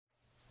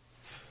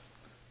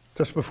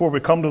Just before we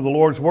come to the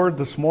Lord's Word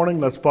this morning,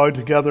 let's bow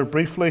together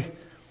briefly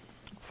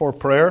for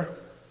prayer.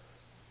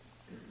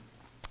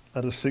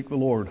 Let us seek the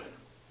Lord.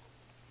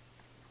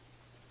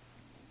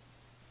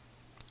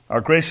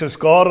 Our gracious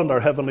God and our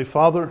Heavenly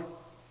Father,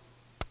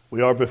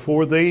 we are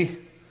before Thee,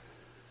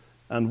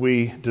 and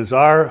we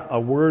desire a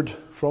word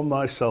from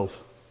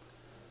Thyself.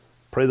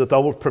 Pray that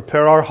Thou wilt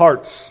prepare our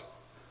hearts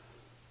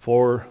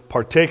for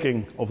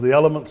partaking of the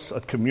elements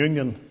at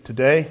communion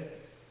today.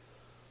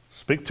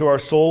 Speak to our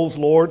souls,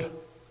 Lord,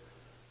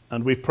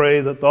 and we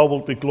pray that Thou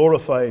wilt be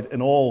glorified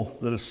in all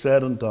that is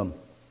said and done.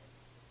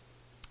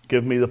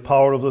 Give me the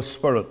power of the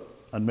Spirit,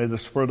 and may the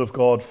Spirit of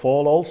God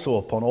fall also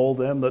upon all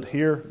them that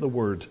hear the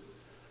word.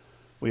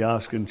 We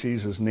ask in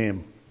Jesus'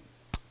 name.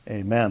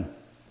 Amen.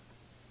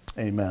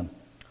 Amen.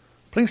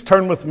 Please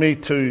turn with me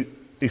to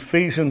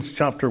Ephesians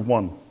chapter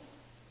 1.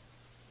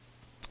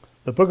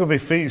 The book of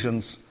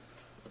Ephesians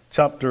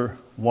chapter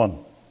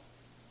 1.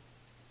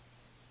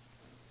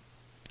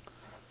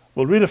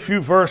 We'll read a few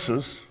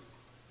verses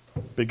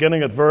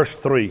beginning at verse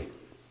 3.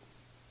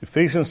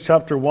 Ephesians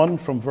chapter 1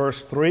 from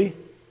verse 3.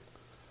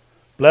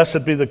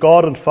 Blessed be the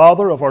God and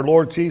Father of our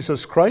Lord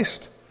Jesus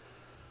Christ,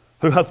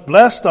 who hath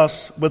blessed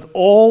us with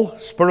all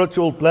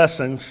spiritual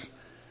blessings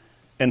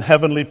in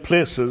heavenly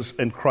places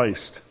in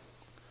Christ,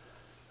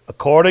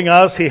 according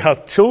as he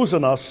hath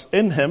chosen us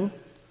in him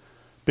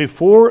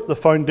before the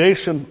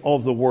foundation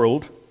of the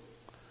world,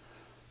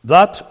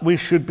 that we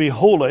should be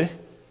holy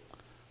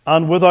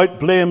and without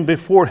blame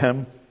before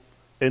him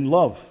in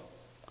love,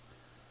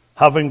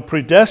 having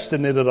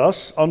predestinated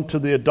us unto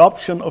the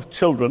adoption of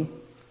children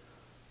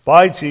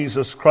by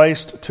Jesus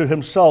Christ to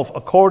himself,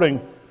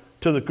 according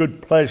to the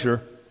good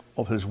pleasure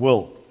of his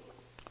will,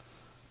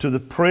 to the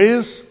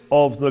praise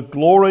of the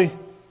glory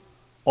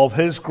of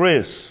his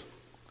grace,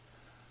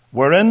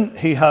 wherein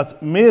he hath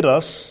made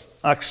us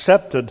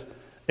accepted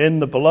in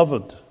the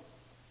beloved,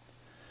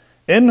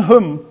 in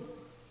whom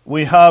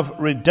we have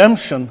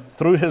redemption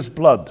through his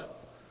blood,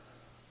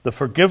 the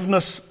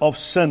forgiveness of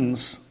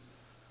sins,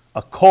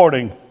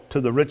 according to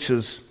the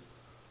riches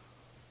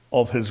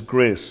of his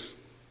grace.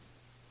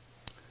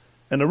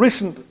 In a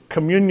recent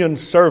communion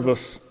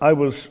service, I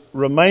was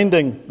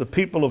reminding the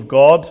people of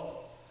God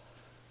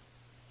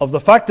of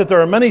the fact that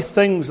there are many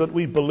things that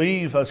we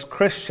believe as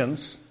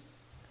Christians,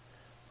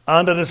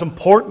 and it is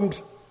important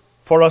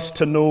for us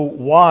to know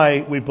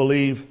why we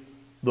believe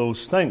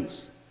those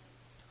things.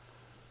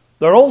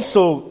 There are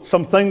also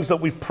some things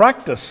that we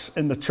practice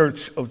in the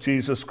Church of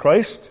Jesus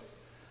Christ,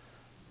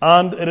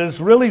 and it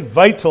is really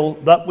vital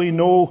that we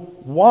know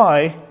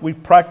why we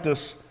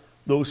practice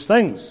those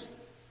things.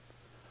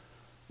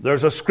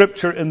 There's a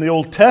scripture in the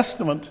Old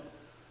Testament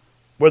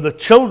where the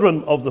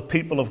children of the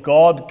people of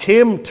God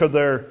came to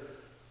their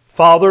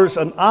fathers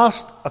and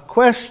asked a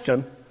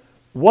question,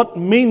 "What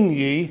mean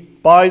ye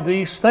by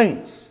these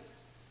things?"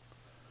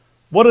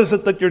 What is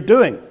it that you're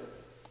doing?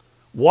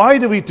 Why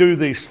do we do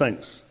these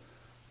things?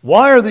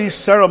 Why are these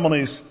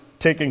ceremonies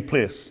taking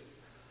place?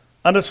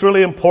 And it's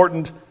really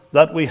important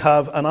that we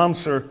have an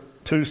answer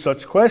to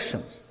such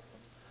questions.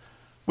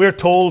 We're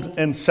told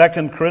in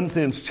 2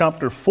 Corinthians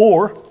chapter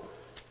 4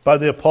 by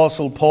the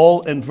Apostle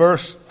Paul in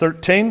verse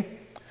 13,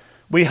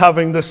 "We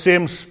having the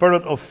same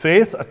spirit of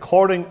faith,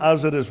 according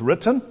as it is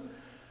written,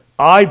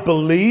 I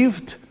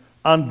believed,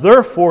 and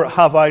therefore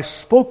have I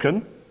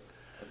spoken.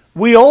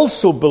 We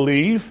also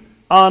believe,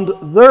 and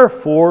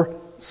therefore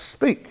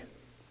speak."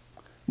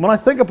 When I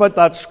think about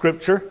that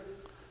scripture,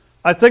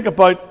 I think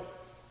about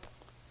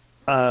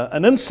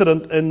an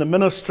incident in the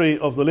ministry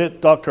of the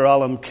late Dr.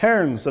 Alan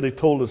Cairns that he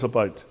told us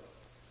about.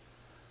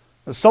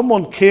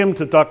 Someone came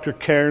to Dr.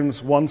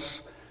 Cairns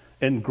once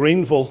in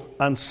Greenville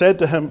and said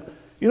to him,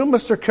 "You know,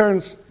 Mr.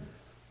 Cairns,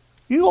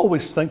 you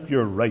always think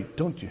you're right,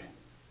 don't you?"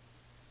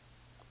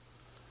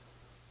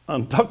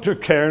 And Dr.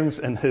 Cairns,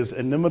 in his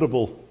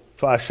inimitable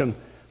fashion,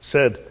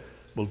 said,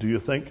 "Well, do you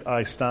think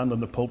I stand in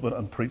the pulpit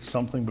and preach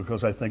something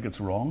because I think it's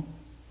wrong?"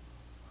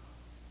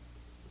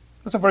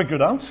 That's a very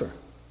good answer.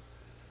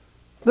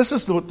 This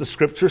is what the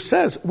scripture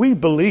says. We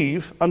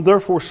believe and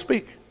therefore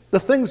speak. The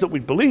things that we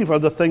believe are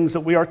the things that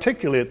we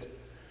articulate.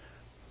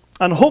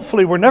 And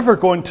hopefully we're never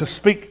going to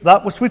speak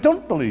that which we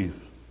don't believe.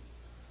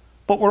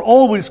 But we're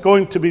always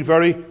going to be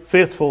very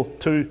faithful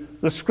to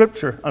the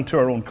scripture and to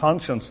our own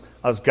conscience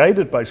as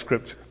guided by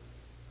scripture.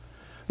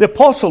 The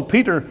Apostle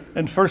Peter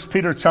in 1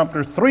 Peter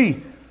chapter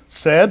 3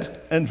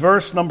 said in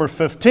verse number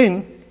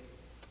 15,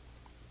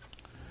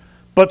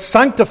 "But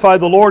sanctify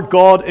the Lord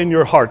God in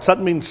your hearts."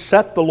 That means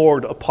set the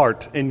Lord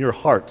apart in your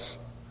hearts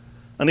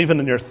and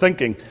even in your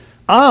thinking.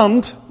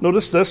 "And,"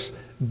 notice this,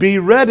 "be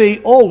ready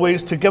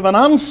always to give an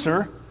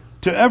answer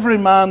to every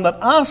man that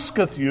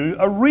asketh you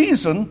a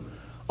reason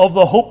of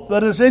the hope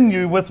that is in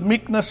you with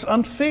meekness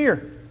and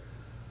fear."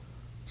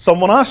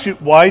 Someone asks you,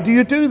 "Why do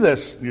you do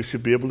this?" You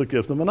should be able to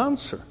give them an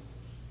answer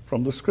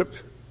from the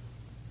scripture.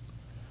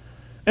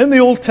 In the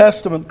Old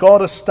Testament,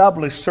 God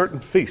established certain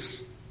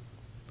feasts.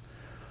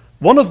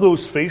 One of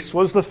those feasts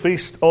was the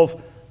feast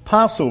of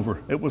Passover.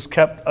 It was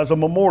kept as a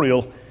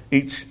memorial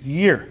each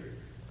year.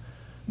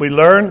 We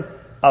learn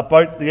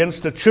about the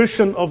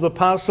institution of the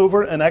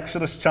Passover in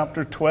Exodus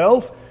chapter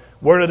 12,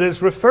 where it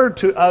is referred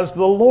to as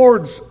the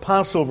Lord's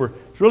Passover.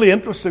 It's really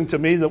interesting to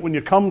me that when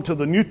you come to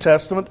the New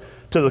Testament,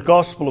 to the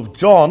Gospel of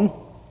John,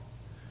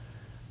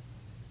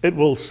 it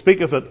will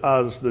speak of it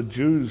as the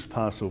Jews'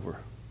 Passover.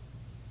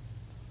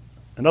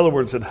 In other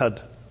words, it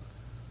had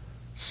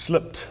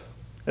slipped.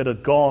 It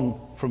had gone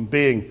from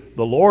being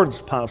the Lord's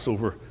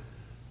Passover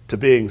to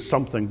being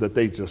something that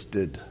they just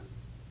did.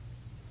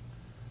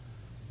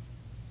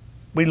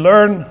 We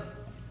learn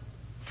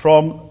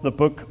from the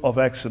book of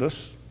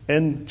Exodus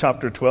in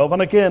chapter 12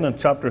 and again in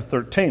chapter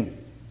 13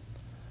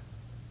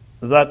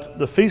 that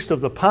the feast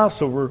of the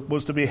Passover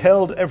was to be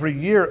held every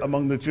year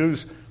among the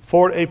Jews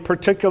for a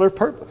particular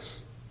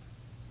purpose.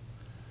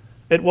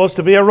 It was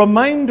to be a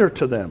reminder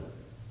to them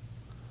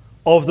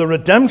of the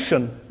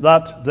redemption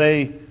that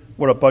they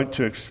were about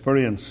to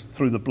experience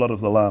through the blood of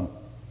the Lamb.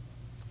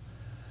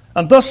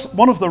 And thus,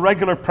 one of the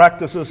regular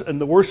practices in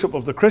the worship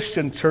of the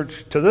Christian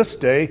church to this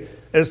day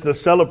is the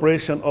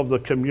celebration of the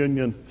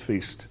communion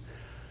feast.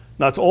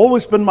 Now, it's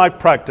always been my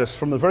practice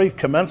from the very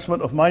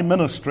commencement of my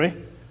ministry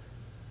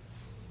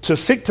to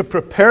seek to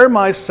prepare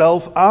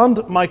myself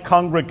and my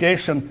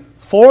congregation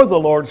for the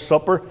Lord's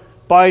Supper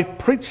by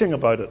preaching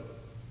about it,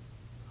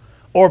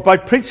 or by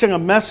preaching a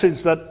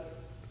message that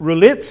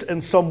relates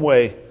in some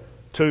way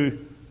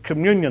to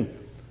communion.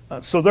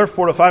 So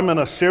therefore, if I'm in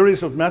a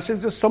series of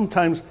messages,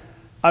 sometimes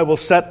I will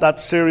set that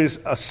series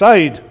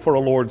aside for a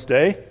Lord's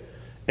Day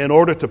in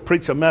order to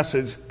preach a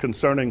message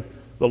concerning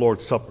the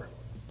Lord's Supper.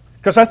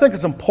 Because I think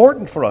it's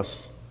important for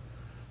us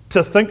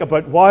to think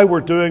about why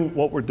we're doing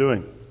what we're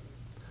doing.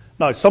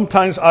 Now,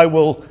 sometimes I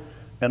will,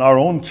 in our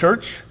own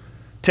church,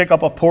 take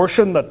up a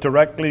portion that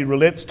directly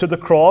relates to the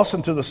cross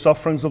and to the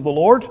sufferings of the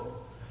Lord,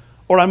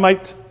 or I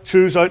might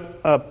choose out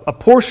a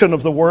portion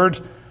of the Word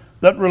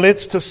that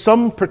relates to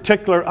some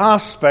particular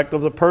aspect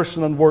of the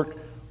person and work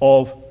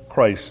of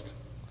Christ.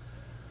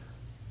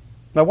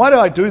 Now, why do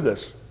I do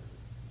this?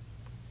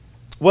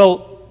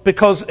 Well,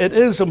 because it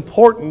is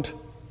important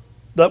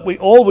that we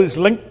always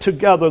link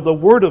together the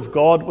Word of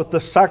God with the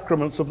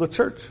sacraments of the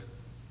church.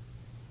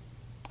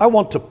 I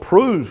want to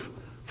prove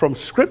from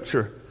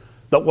Scripture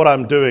that what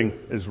I'm doing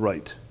is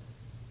right.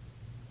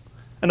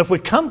 And if we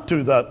can't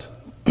do that,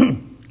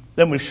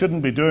 then we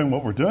shouldn't be doing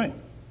what we're doing.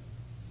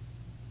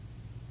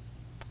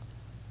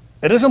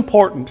 It is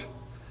important,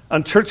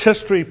 and church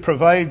history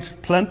provides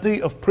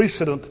plenty of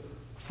precedent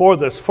for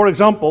this. For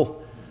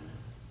example,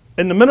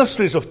 in the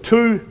ministries of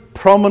two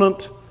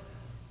prominent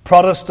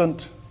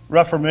Protestant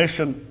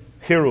Reformation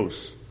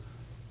heroes,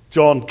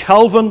 John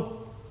Calvin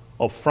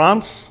of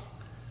France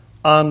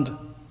and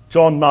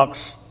John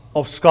Knox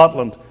of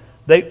Scotland,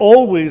 they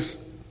always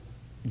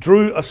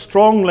drew a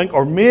strong link,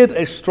 or made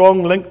a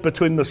strong link,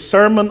 between the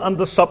sermon and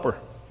the supper.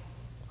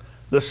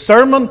 The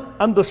sermon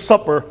and the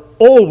supper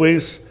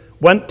always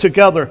went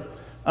together.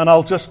 And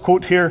I'll just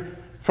quote here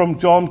from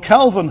John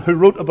Calvin, who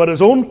wrote about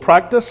his own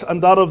practice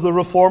and that of the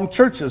Reformed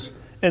churches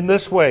in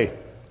this way.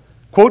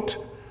 Quote,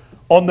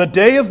 "On the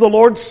day of the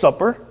Lord's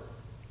Supper,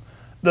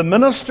 the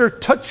minister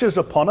touches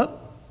upon it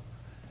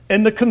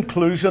in the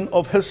conclusion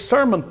of his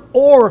sermon,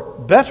 or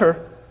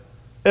better,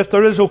 if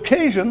there is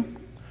occasion,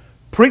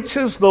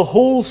 preaches the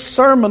whole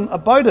sermon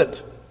about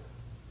it,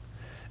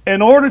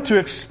 in order to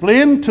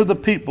explain to the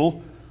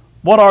people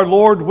what our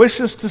Lord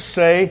wishes to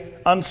say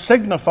and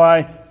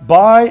signify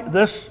by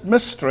this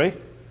mystery,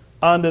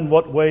 and in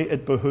what way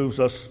it behooves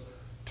us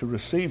to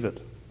receive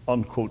it."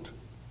 Unquote.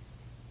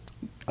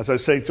 As I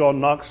say,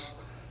 John Knox,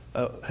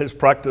 his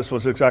practice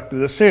was exactly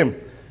the same.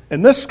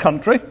 In this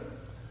country,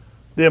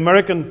 the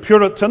American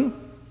Puritan,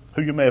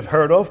 who you may have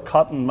heard of,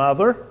 Cotton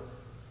Mather,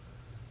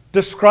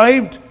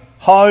 described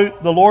how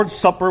the Lord's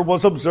Supper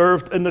was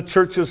observed in the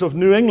churches of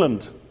New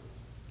England.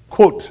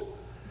 Quote,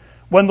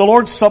 "When the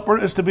Lord's Supper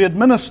is to be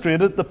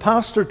administered, the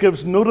pastor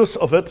gives notice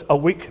of it a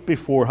week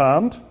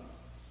beforehand.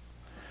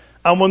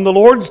 And when the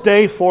Lord's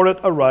day for it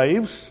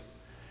arrives,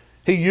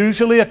 he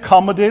usually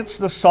accommodates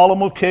the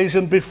solemn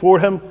occasion before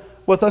him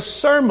with a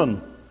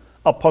sermon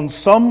upon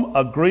some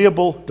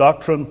agreeable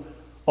doctrine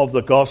of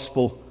the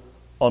gospel."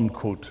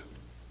 Unquote.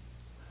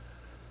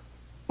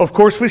 Of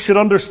course, we should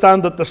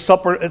understand that the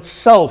supper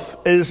itself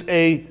is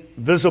a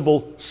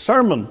visible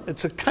sermon.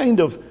 It's a kind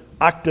of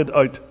acted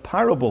out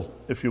parable,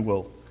 if you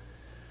will.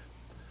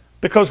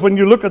 Because when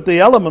you look at the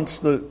elements,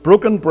 the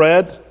broken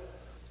bread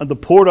and the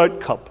poured out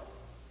cup,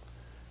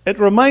 it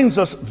reminds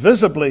us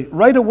visibly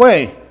right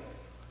away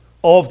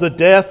of the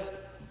death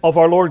of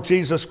our Lord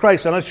Jesus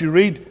Christ. And as you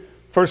read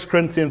 1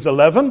 Corinthians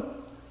 11,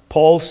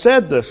 Paul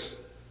said this,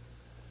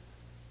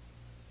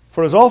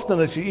 "For as often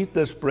as you eat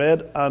this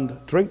bread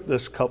and drink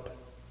this cup,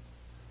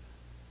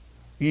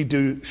 ye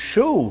do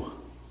show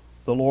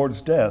the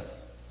Lord's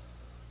death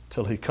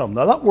till he come."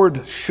 Now that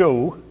word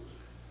 "show"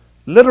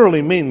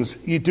 literally means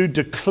ye do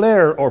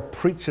declare or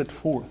preach it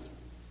forth.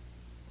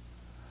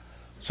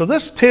 So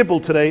this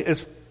table today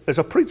is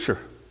a preacher.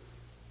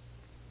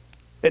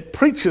 It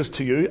preaches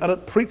to you and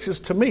it preaches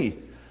to me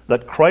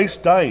that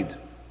Christ died.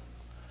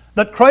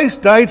 That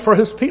Christ died for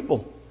his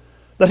people.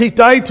 that he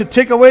died to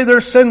take away their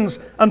sins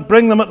and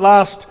bring them at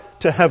last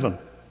to heaven.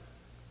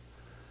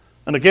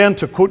 And again,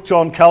 to quote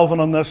John Calvin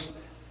on this,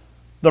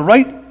 the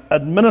right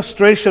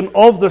administration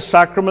of the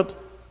sacrament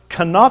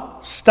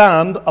cannot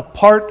stand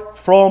apart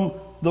from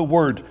the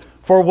Word.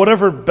 For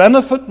whatever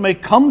benefit may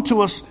come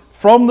to us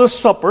from the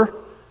supper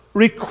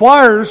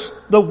requires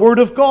the Word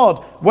of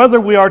God, whether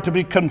we are to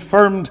be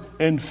confirmed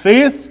in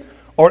faith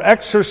or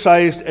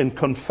exercised in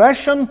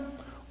confession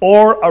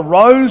or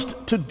aroused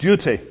to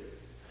duty.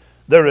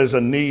 There is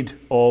a need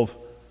of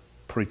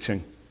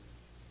preaching.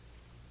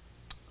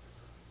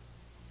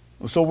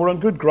 So we're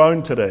on good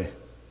ground today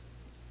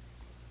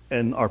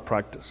in our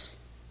practice.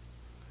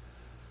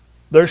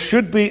 There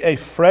should be a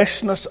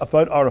freshness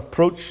about our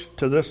approach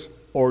to this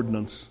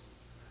ordinance.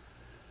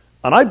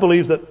 And I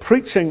believe that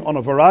preaching on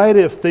a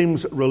variety of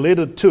themes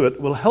related to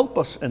it will help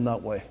us in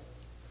that way.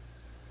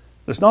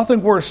 There's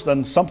nothing worse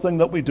than something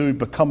that we do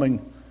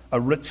becoming a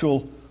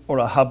ritual or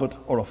a habit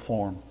or a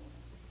form.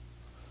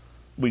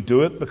 We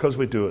do it because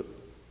we do it.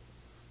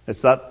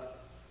 It's that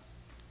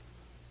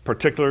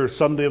particular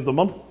Sunday of the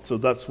month, so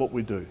that's what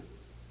we do.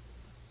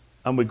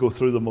 And we go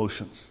through the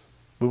motions.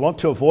 We want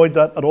to avoid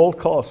that at all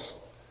costs.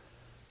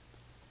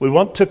 We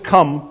want to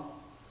come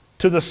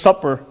to the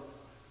supper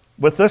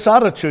with this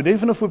attitude,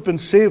 even if we've been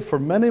saved for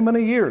many,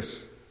 many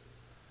years.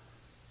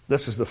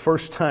 This is the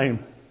first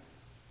time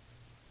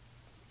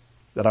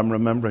that I'm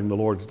remembering the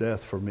Lord's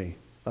death for me.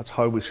 That's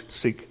how we should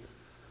seek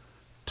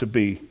to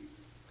be.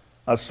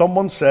 As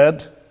someone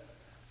said,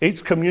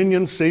 each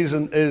communion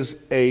season is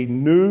a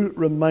new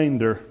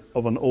reminder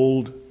of an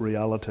old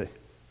reality.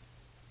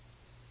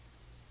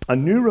 A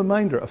new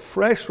reminder, a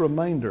fresh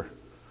reminder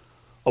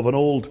of an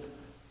old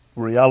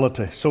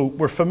reality. So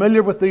we're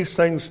familiar with these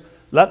things.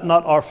 Let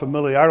not our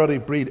familiarity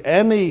breed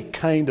any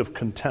kind of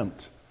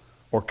contempt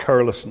or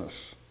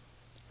carelessness.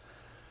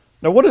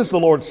 Now, what is the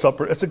Lord's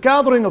Supper? It's a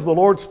gathering of the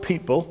Lord's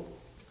people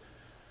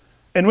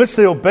in which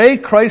they obey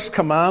Christ's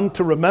command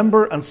to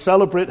remember and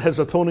celebrate his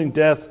atoning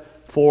death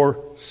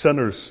for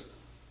sinners,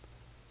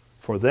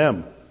 for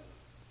them.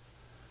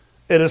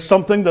 It is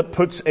something that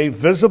puts a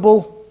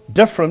visible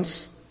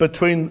difference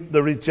between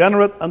the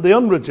regenerate and the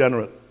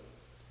unregenerate.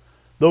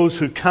 Those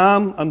who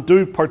can and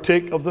do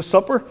partake of the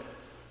supper,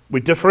 we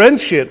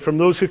differentiate from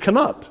those who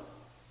cannot.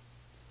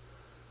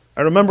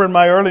 I remember in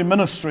my early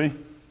ministry,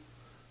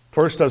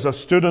 first as a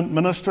student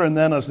minister and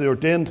then as the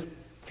ordained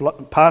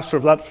pastor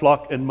of that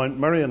flock in Mount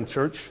Miriam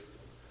Church.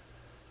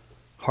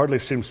 Hardly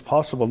seems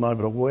possible now,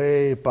 but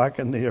way back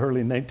in the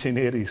early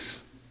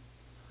 1980s.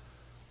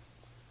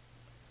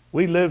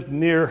 We lived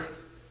near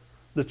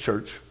the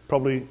church,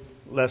 probably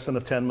less than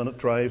a 10-minute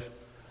drive.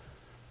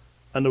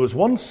 And there was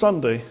one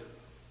Sunday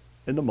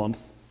in the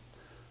month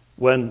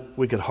when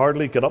we could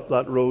hardly get up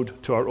that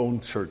road to our own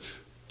church,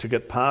 to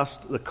get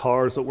past the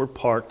cars that were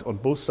parked on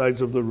both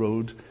sides of the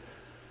road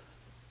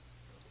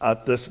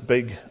at this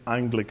big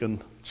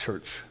Anglican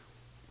church.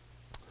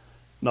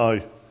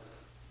 Now,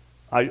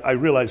 I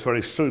realized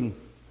very soon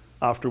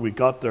after we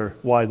got there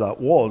why that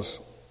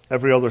was.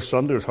 Every other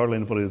Sunday there was hardly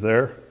anybody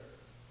there.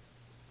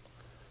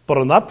 But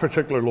on that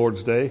particular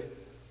Lord's Day,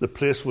 the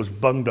place was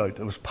bunged out.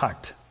 It was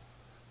packed.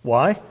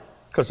 Why?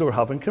 Because they were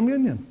having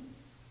communion.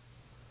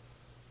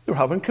 They were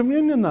having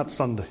communion that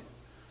Sunday.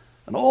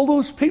 And all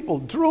those people,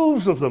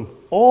 droves of them,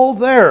 all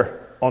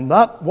there on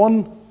that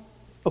one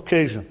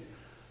occasion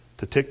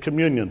to take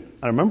communion.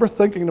 I remember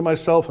thinking to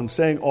myself and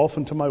saying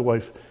often to my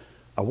wife,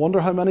 I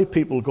wonder how many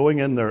people going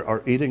in there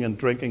are eating and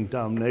drinking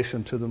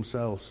damnation to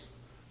themselves,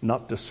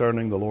 not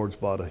discerning the Lord's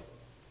body.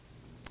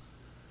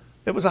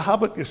 It was a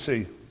habit, you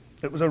see.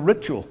 It was a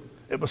ritual.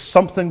 It was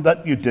something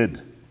that you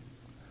did.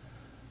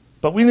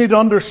 But we need to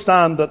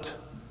understand that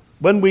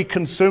when we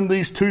consume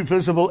these two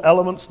visible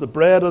elements, the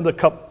bread and the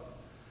cup,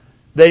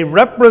 they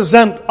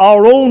represent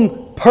our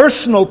own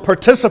personal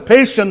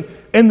participation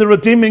in the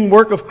redeeming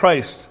work of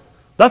Christ.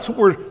 That's what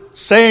we're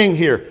saying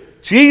here.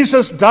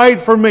 Jesus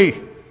died for me.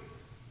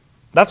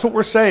 That's what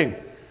we're saying.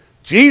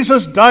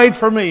 Jesus died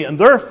for me, and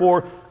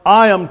therefore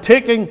I am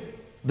taking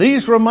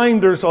these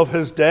reminders of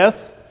his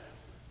death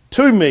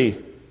to me,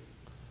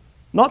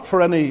 not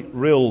for any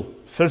real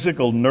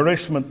physical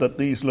nourishment that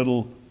these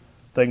little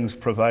things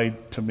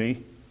provide to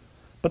me,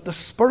 but the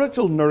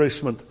spiritual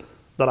nourishment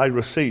that I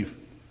receive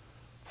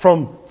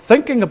from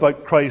thinking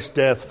about Christ's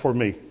death for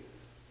me,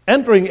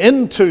 entering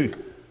into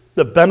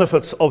the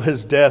benefits of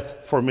his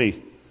death for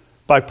me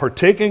by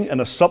partaking in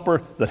a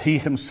supper that he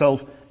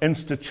himself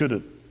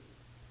instituted.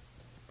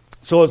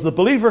 So as the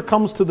believer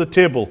comes to the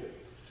table,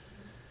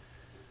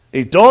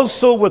 he does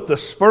so with the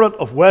spirit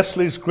of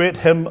Wesley's great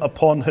hymn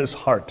upon his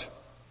heart.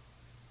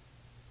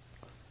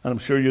 And I'm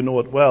sure you know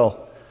it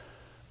well.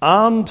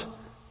 And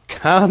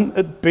can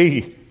it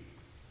be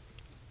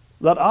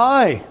that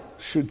I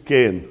should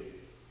gain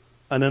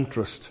an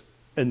interest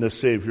in the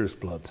Saviour's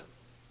blood?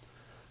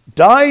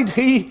 Died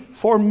he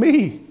for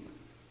me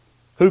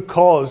who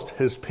caused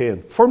his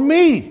pain? For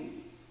me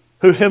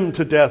who him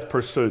to death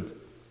pursued?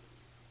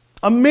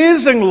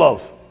 Amazing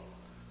love!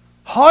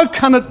 How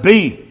can it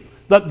be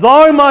that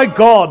thou, my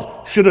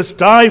God, shouldest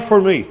die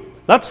for me?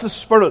 That's the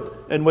spirit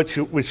in which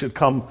we should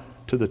come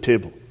to the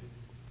table.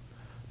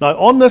 Now,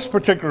 on this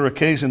particular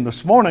occasion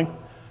this morning,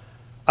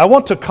 I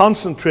want to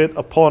concentrate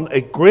upon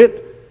a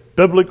great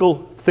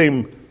biblical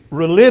theme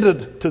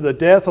related to the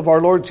death of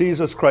our Lord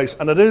Jesus Christ,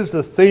 and it is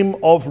the theme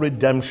of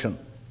redemption.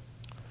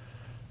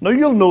 Now,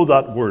 you'll know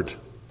that word.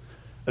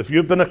 If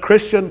you've been a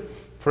Christian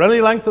for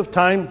any length of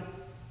time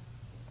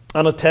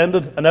and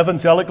attended an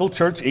evangelical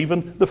church,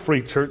 even the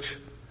free church,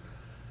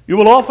 you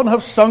will often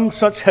have sung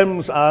such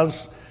hymns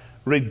as,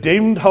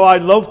 "Redeemed, how I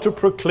love to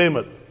proclaim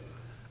it.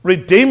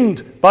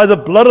 Redeemed by the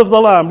blood of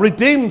the Lamb.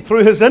 Redeemed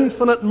through his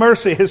infinite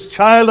mercy. His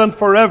child and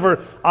forever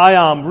I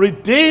am.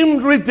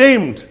 Redeemed,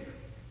 redeemed.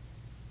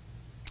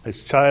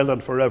 His child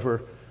and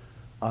forever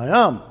I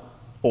am."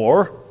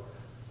 Or,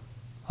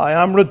 "I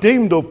am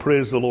redeemed, O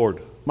praise the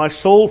Lord. My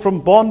soul from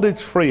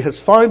bondage free has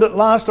found at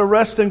last a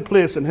resting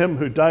place in him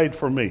who died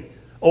for me."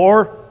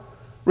 Or,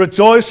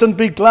 "Rejoice and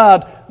be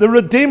glad, the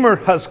Redeemer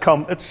has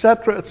come,"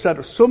 etc.,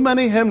 etc. So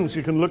many hymns,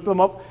 you can look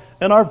them up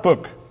in our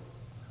book,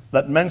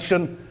 that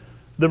mention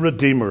the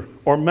Redeemer,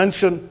 or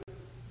mention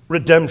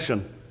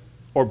redemption,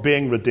 or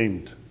being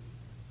redeemed.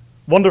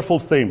 Wonderful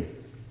theme.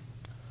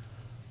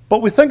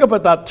 But we think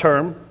about that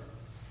term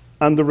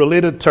and the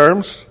related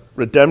terms,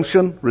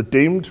 redemption,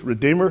 redeemed,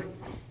 redeemer.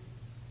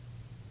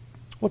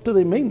 What do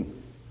they mean?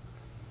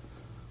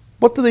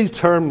 What do these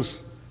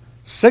terms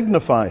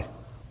signify?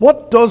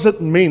 What does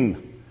it mean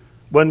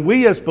when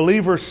we as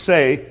believers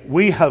say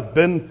we have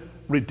been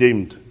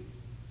redeemed?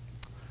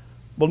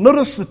 Well,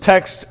 notice the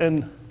text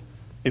in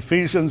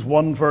Ephesians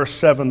 1 verse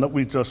 7 that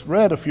we just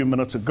read a few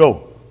minutes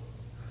ago.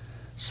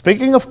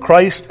 Speaking of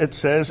Christ, it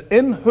says,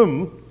 "In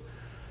whom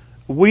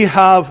we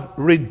have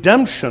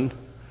redemption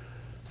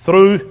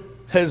through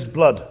his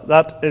blood."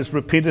 That is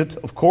repeated,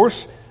 of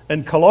course,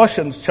 in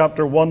Colossians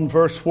chapter 1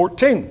 verse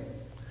 14.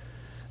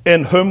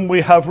 "In whom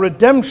we have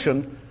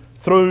redemption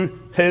through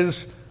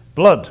his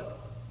blood."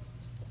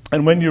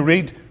 And when you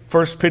read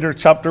 1 Peter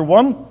chapter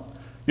 1,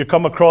 you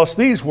come across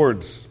these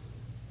words,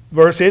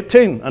 verse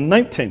 18 and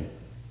 19.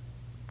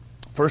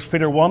 1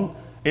 Peter 1,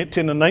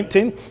 18 and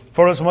 19,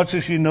 "For as much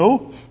as you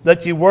know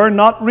that ye were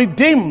not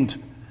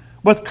redeemed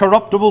with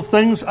corruptible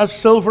things as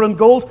silver and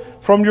gold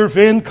from your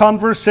vain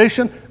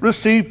conversation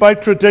received by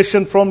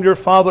tradition from your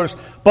fathers,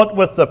 but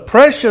with the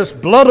precious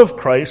blood of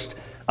Christ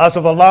as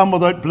of a lamb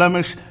without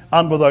blemish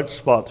and without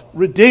spot."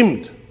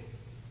 Redeemed.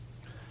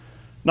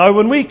 Now,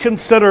 when we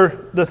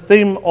consider the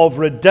theme of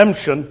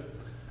redemption,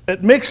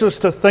 it makes us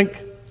to think,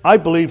 I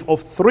believe,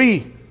 of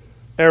three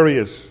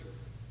areas,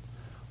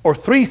 or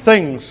three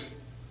things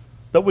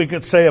that we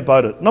could say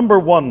about it. Number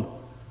one,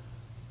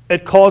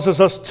 it causes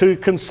us to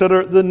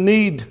consider the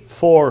need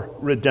for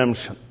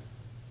redemption.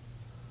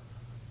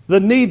 The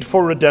need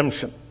for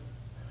redemption.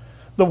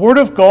 The Word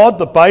of God,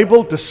 the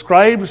Bible,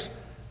 describes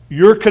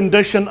your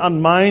condition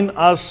and mine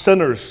as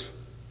sinners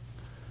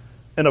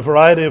in a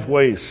variety of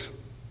ways.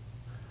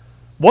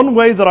 One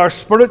way that our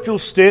spiritual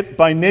state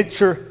by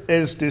nature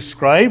is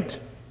described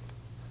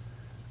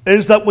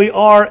is that we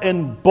are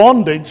in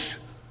bondage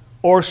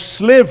or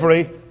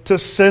slavery to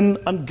sin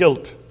and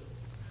guilt.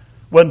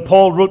 When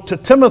Paul wrote to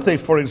Timothy,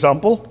 for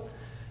example,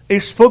 he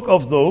spoke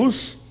of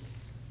those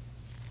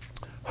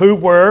who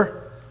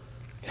were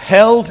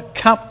held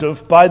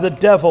captive by the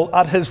devil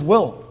at his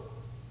will.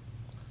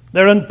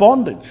 They're in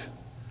bondage.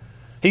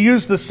 He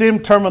used the same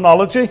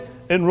terminology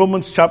in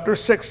Romans chapter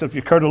 6. If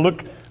you care to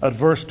look at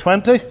verse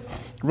 20,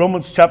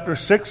 Romans chapter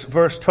 6,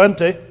 verse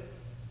 20,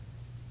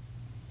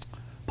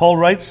 Paul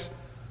writes,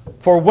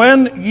 "For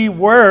when ye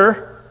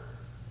were,"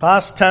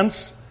 past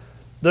tense,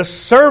 "the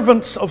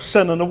servants of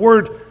sin," and the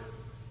word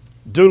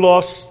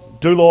doulos,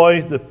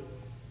 douloi, the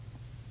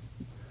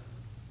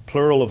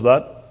plural of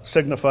that,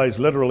 signifies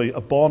literally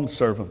a bond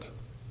servant,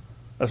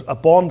 a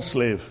bond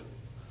slave.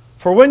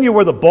 "For when you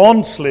were the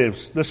bond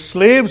slaves, the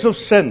slaves of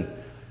sin,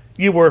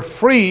 you were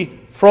free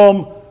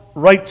from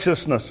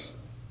righteousness."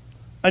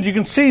 And you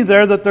can see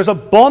there that there's a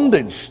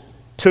bondage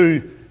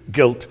to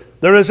guilt.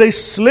 There is a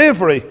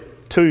slavery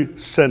to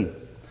sin.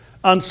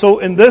 And so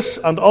in this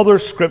and other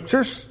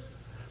scriptures,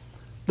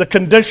 the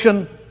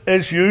condition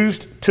is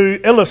used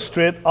to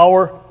illustrate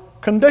our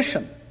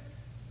condition.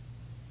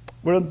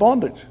 We're in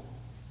bondage.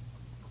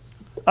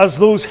 As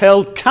those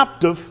held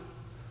captive,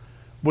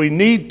 we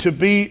need to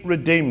be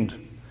redeemed.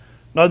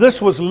 Now,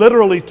 this was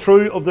literally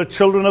true of the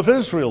children of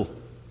Israel.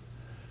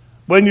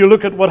 When you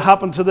look at what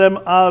happened to them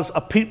as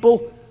a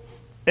people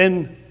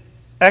in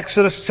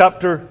Exodus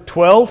chapter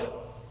 12,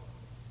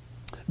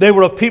 they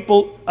were a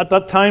people at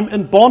that time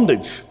in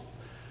bondage.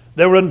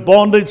 They were in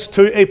bondage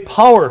to a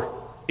power,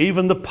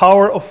 even the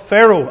power of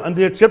Pharaoh and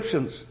the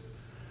Egyptians.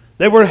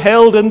 They were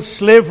held in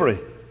slavery,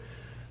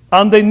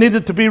 and they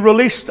needed to be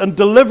released and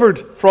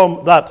delivered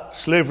from that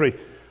slavery.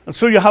 And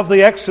so you have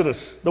the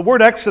Exodus. The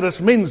word Exodus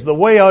means the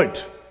way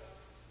out.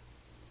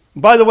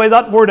 By the way,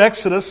 that word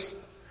Exodus,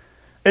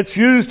 it's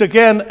used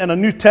again in a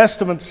New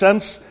Testament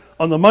sense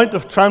on the Mount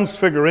of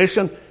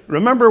Transfiguration.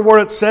 Remember where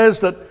it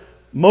says that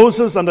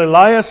Moses and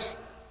Elias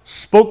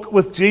spoke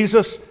with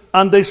Jesus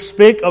and they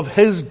spake of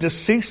his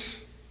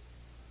decease.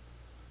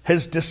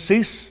 His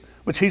decease.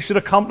 which he should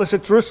accomplish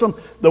at Jerusalem.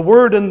 The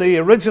word in the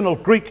original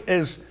Greek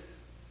is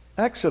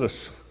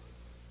Exodus.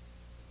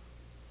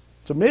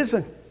 It's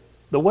amazing.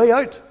 The way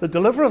out, the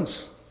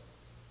deliverance.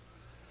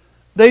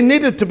 They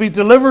needed to be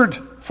delivered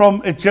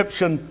from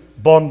Egyptian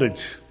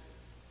bondage.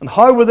 And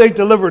how were they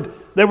delivered?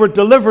 They were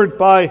delivered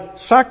by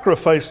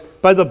sacrifice,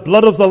 by the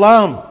blood of the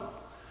Lamb.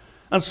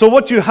 And so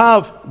what you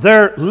have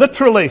there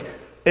literally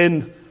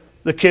in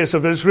the case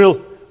of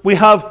Israel, we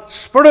have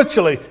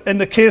spiritually in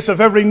the case of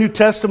every New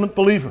Testament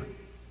believer.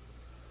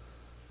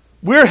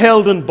 We're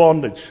held in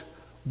bondage.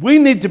 We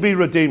need to be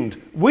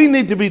redeemed. We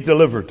need to be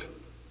delivered.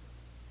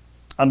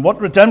 And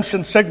what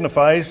redemption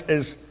signifies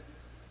is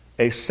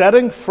a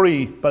setting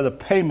free by the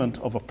payment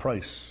of a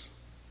price.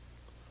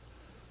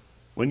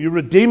 When you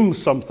redeem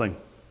something,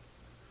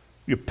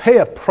 you pay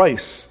a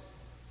price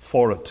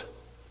for it.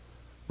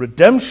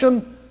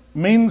 Redemption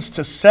means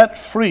to set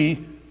free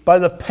by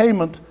the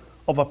payment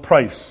of a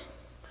price.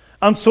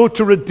 And so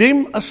to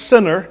redeem a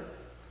sinner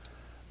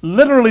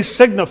literally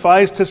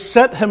signifies to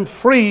set him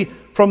free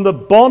from the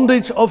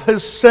bondage of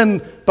his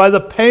sin by the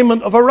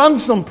payment of a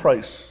ransom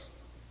price.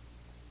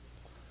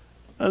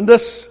 And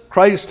this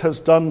Christ has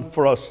done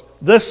for us.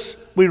 This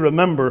we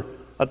remember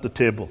at the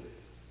table.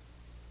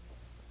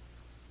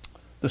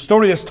 The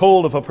story is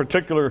told of a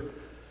particular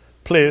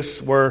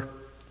place where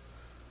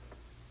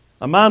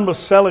a man was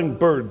selling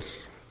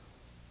birds.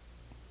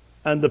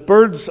 And the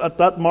birds at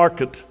that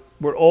market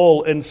were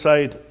all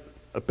inside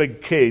a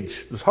big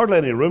cage. There was hardly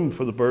any room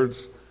for the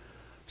birds.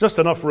 Just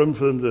enough room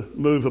for them to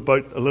move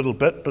about a little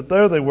bit. But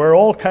there they were,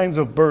 all kinds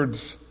of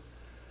birds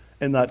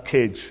in that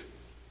cage.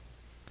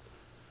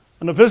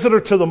 And a visitor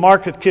to the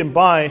market came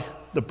by,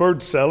 the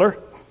bird seller,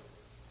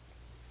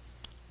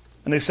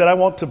 and he said, I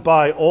want to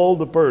buy all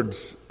the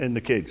birds in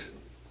the cage.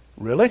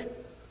 Really?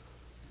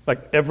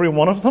 Like every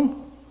one of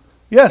them?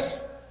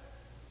 Yes.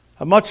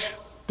 How much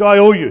do I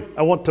owe you?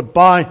 I want to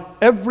buy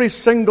every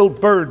single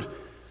bird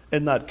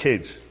in that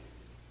cage.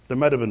 There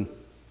might have been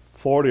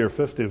 40 or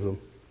 50 of them.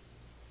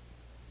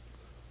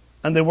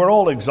 And they were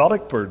all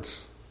exotic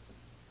birds.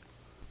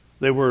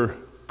 They were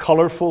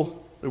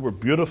colorful. They were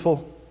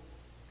beautiful.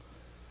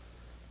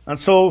 And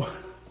so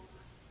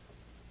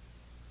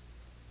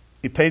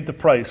he paid the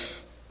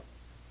price,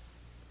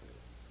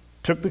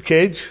 took the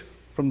cage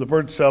from the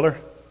bird seller,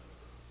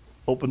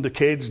 opened the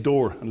cage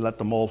door, and let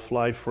them all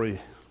fly free.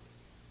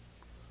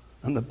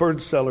 And the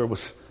bird seller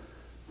was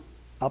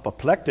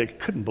apoplectic,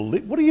 couldn't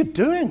believe, what are you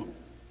doing?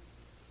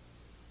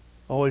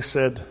 Oh, he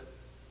said,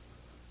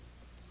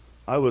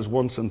 I was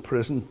once in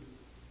prison.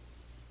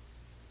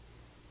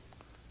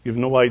 You've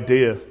no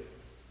idea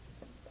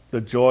the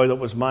joy that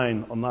was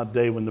mine on that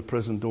day when the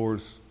prison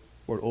doors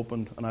were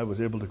opened and I was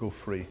able to go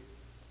free.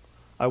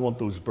 I want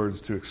those birds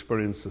to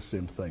experience the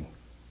same thing.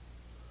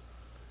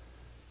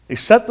 He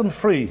set them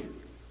free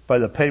by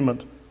the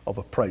payment of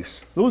a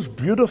price. Those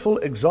beautiful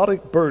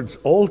exotic birds,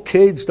 all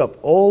caged up,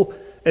 all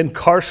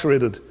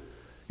incarcerated.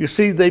 You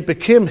see, they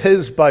became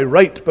his by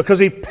right because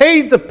he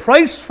paid the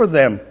price for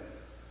them.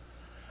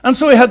 And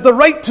so he had the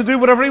right to do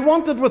whatever he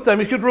wanted with them.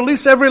 He could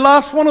release every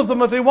last one of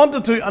them if he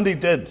wanted to, and he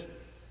did.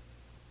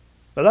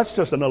 Now that's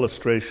just an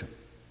illustration.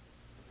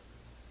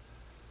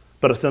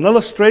 But it's an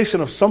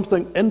illustration of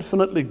something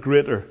infinitely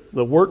greater,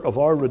 the work of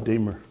our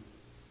Redeemer.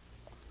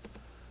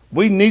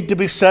 We need to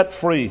be set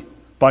free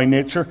by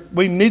nature.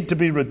 We need to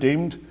be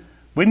redeemed.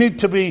 We need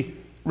to be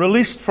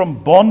released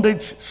from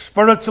bondage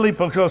spiritually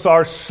because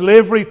our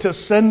slavery to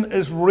sin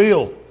is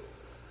real.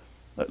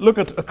 Look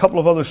at a couple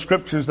of other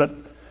scriptures that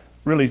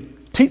really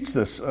teach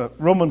this.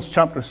 Romans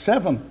chapter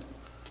 7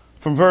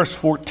 from verse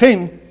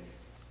 14.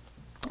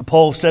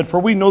 Paul said, For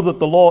we know that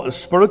the law is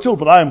spiritual,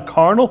 but I am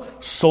carnal,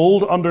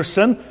 sold under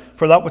sin.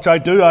 For that which I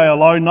do, I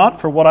allow not.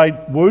 For what I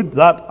would,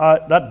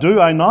 that do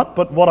I not.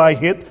 But what I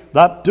hate,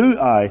 that do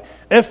I.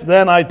 If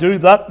then I do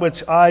that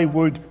which I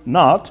would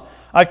not,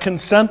 I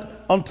consent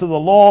unto the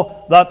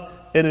law that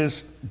it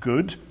is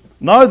good.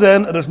 Now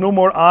then, it is no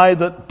more I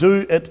that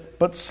do it,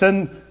 but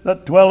sin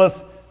that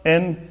dwelleth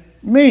in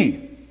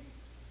me.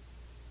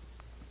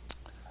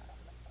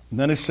 And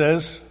then he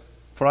says,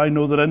 For I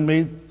know that in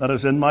me, that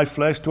is in my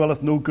flesh,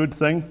 dwelleth no good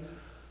thing,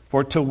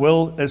 for to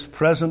will is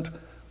present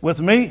with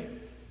me.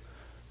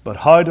 But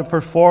how to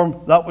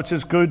perform that which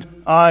is good,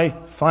 I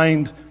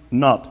find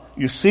not.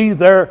 You see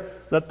there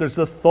that there's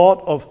the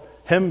thought of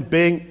him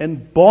being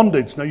in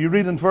bondage. Now you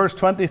read in verse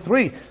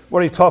 23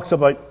 where he talks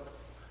about,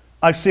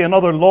 I see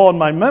another law in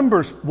my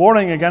members,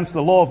 warring against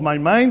the law of my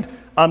mind,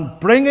 and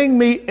bringing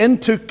me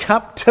into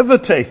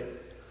captivity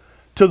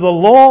to the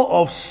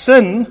law of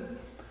sin,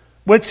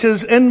 which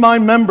is in my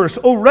members.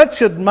 O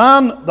wretched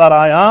man that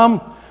I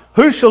am,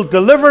 who shall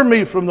deliver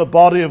me from the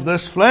body of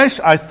this flesh?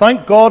 I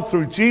thank God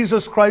through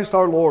Jesus Christ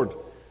our Lord.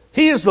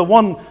 He is the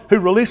one who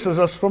releases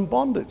us from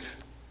bondage.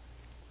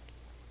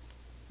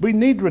 We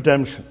need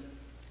redemption.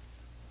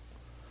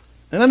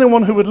 And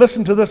anyone who would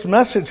listen to this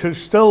message who's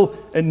still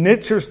in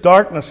nature's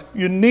darkness,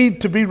 you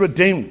need to be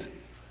redeemed.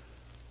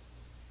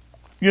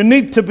 You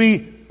need to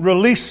be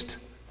released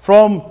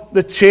from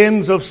the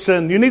chains of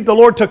sin. You need the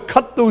Lord to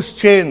cut those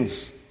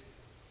chains.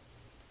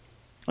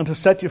 and to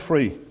set you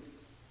free.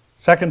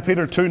 2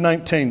 Peter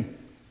 2:19.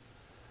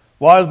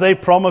 While they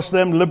promise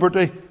them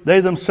liberty, they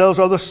themselves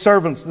are the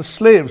servants, the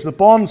slaves, the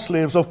bond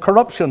slaves of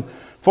corruption.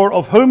 For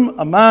of whom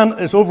a man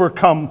is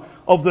overcome,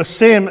 of the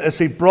same is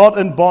he brought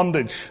in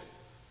bondage.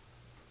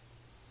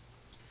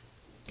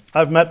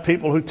 I've met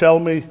people who tell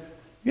me,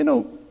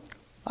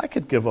 I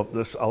could give up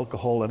this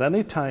alcohol at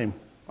any time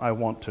I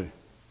want to.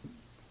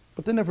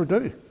 But they never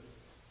do.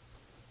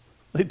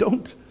 They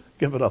don't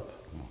give it up.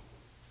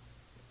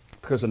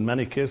 Because in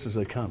many cases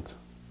they can't.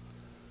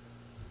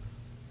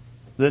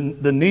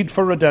 The need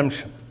for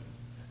redemption.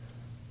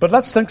 But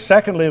let's think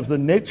secondly of the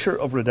nature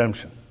of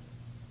redemption.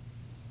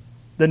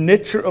 The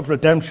nature of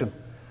redemption.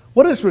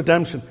 What is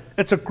redemption?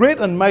 It's a great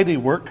and mighty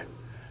work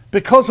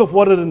because of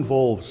what it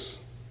involves.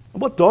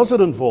 And what does it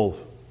involve?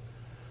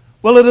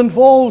 Well, it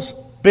involves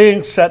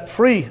being set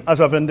free, as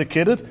I've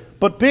indicated,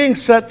 but being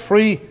set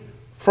free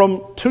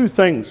from two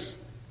things.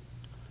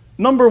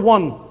 Number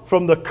one,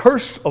 from the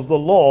curse of the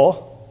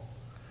law,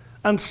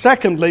 and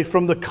secondly,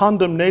 from the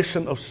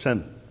condemnation of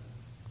sin.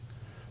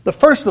 The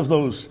first of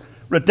those,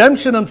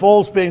 redemption,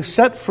 involves being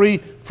set free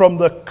from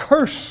the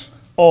curse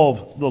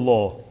of the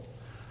law.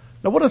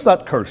 Now, what is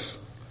that curse?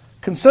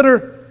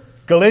 Consider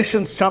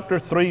Galatians chapter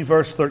 3,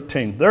 verse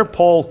 13. There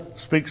Paul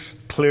speaks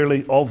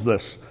clearly of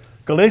this.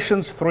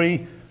 Galatians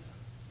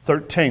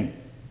 3:13.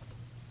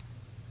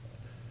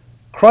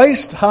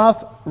 Christ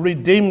hath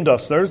redeemed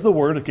us. There's the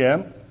word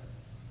again.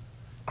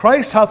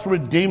 Christ hath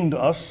redeemed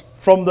us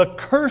from the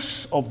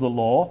curse of the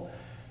law,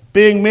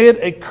 being made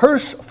a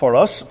curse for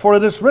us, for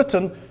it is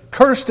written,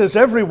 cursed is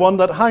everyone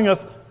that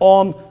hangeth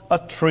on a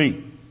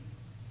tree.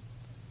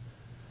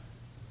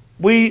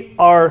 We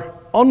are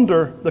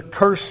under the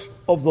curse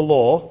of the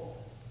law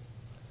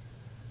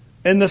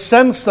in the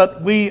sense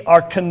that we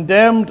are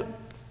condemned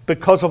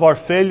because of our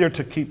failure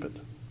to keep it.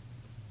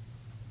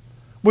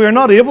 We are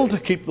not able to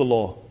keep the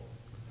law.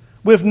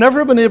 We've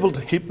never been able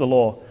to keep the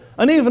law.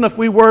 And even if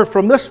we were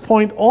from this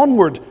point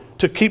onward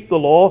to keep the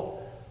law,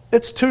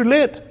 it's too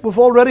late. We've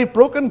already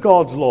broken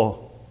God's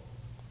law.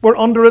 We're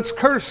under its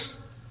curse.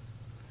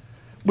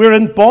 We're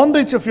in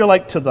bondage, if you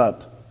like, to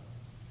that.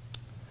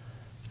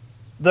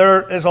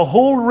 There is a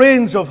whole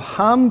range of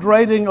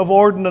handwriting of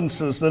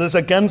ordinances that is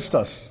against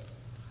us.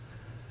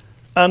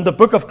 And the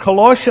book of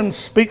Colossians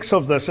speaks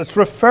of this. It's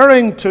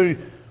referring to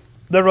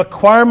the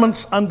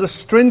requirements and the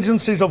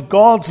stringencies of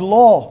God's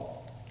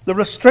law, the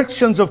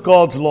restrictions of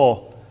God's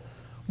law.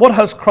 What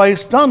has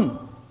Christ done?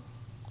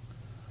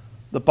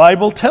 The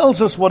Bible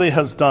tells us what he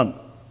has done.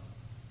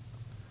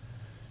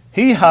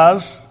 He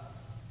has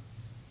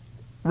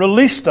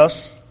released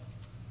us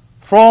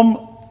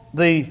from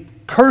the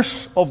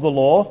curse of the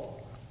law.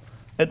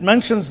 It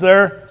mentions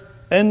there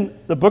in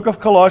the book of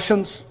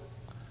Colossians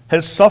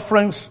his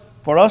sufferings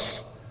for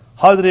us,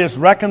 how that he has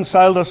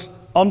reconciled us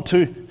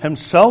unto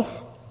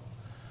himself.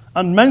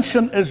 And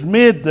mention is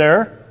made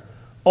there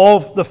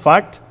of the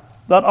fact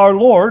that our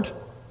Lord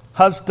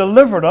has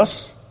delivered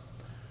us,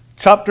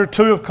 chapter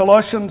 2 of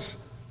Colossians,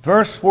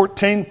 verse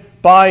 14,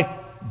 by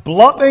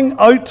blotting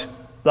out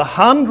the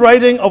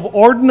handwriting of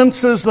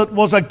ordinances that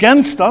was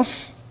against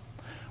us,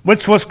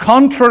 which was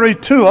contrary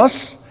to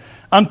us,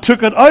 and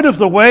took it out of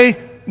the way,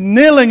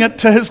 nailing it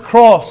to his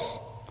cross.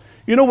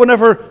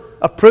 Whenever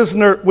a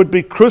prisoner would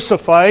be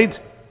crucified,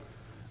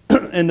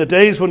 in the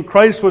days when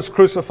Christ was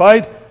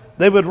crucified,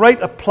 they would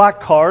write a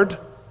placard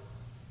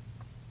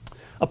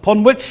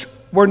upon which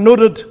were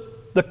noted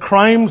the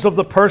crimes of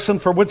the person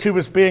for which he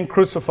was being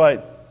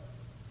crucified.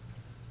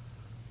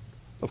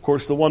 Of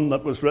course, the one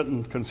that was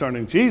written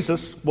concerning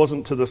Jesus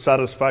wasn't to the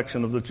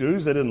satisfaction of the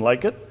Jews. They didn't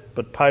like it.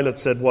 But Pilate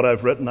said, what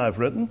I've written, I've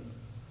written.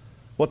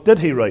 What did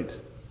he write?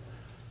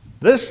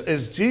 This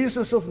is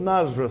Jesus of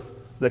Nazareth,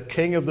 the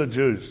King of the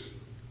Jews.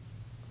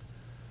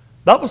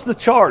 That was the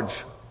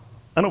charge.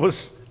 And it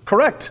was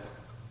correct.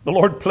 The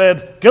Lord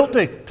pled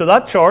guilty to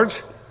that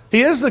charge.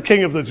 He is the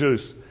King of the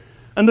Jews.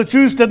 And the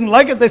Jews didn't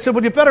like it. They said,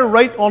 well, you better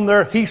write on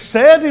there, he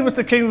said he was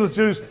the King of the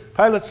Jews.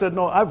 Pilate said,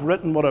 no, I've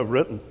written what I've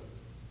written.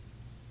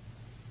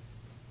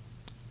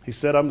 He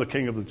said, I'm the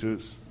King of the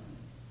Jews.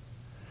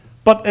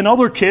 But in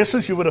other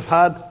cases, you would have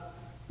had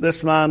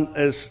this man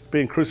is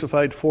being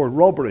crucified for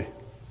robbery.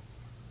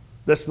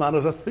 This man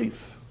is a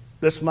thief.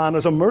 This man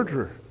is a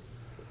murderer.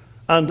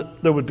 And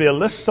there would be a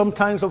list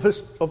sometimes of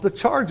the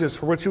charges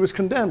for which he was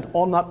condemned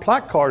on that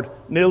placard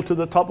nailed to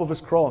the top of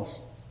his cross.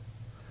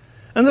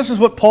 And this is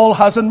what Paul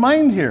has in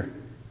mind here.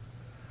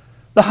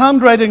 The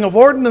handwriting of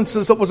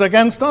ordinances that was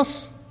against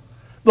us,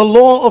 the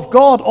law of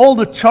God, all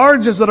the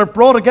charges that are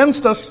brought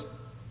against us.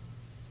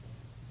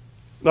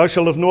 Thou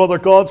shalt have no other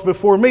gods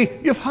before me.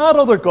 You've had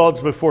other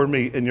gods before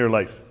me in your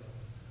life.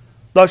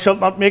 Thou shalt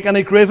not make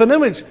any graven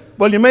image.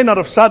 Well, you may not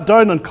have sat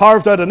down and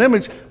carved out an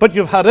image, but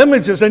you've had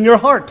images in your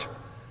heart.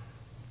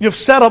 You've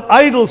set up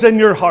idols in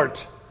your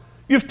heart.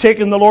 You've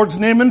taken the Lord's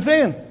name in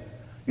vain.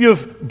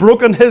 You've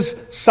broken his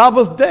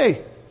Sabbath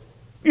day.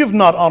 You've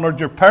not honored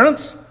your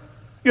parents.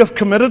 You've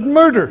committed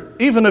murder.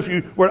 Even if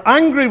you were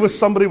angry with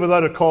somebody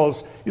without a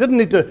cause, you didn't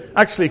need to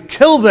actually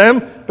kill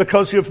them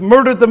because you've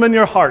murdered them in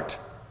your heart.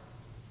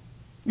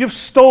 You've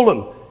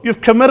stolen.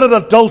 You've committed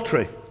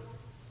adultery.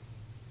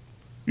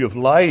 You've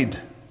lied.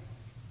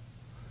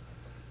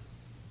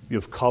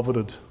 You've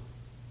coveted.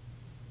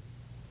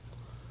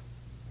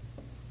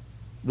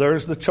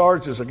 There's the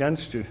charges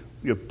against you.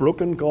 You've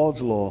broken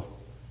God's law.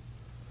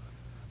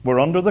 We're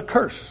under the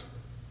curse.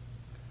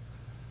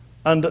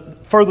 And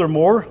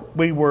furthermore,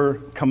 we were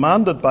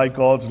commanded by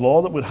God's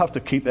law that we'd have to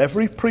keep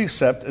every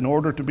precept in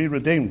order to be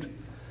redeemed.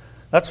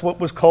 That's what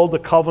was called the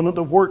covenant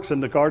of works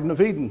in the Garden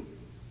of Eden.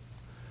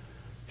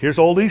 Here's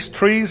all these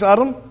trees,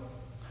 Adam.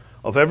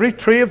 Of every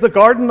tree of the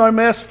garden thou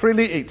mayest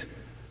freely eat,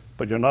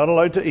 but you're not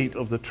allowed to eat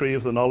of the tree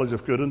of the knowledge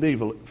of good and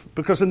evil,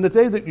 because in the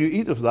day that you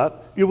eat of that,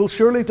 you will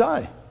surely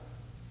die.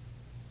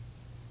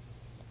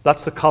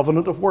 That's the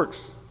covenant of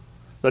works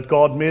that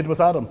God made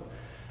with Adam.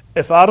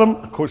 If Adam,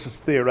 of course it's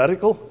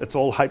theoretical, it's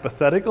all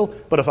hypothetical,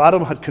 but if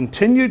Adam had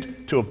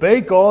continued to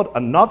obey God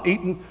and not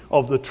eaten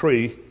of the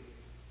tree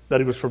that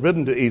he was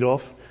forbidden to eat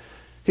of,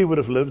 he would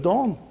have lived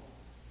on.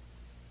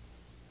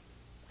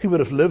 He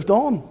would have lived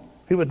on.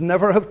 He would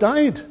never have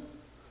died.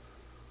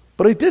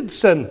 But he did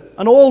sin,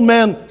 and all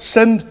men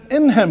sinned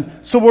in him.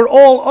 So we're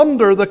all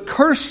under the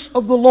curse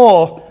of the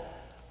law.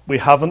 We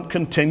haven't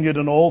continued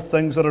in all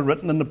things that are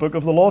written in the book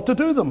of the law to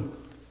do them.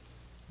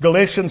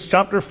 Galatians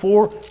chapter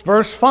 4,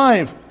 verse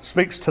 5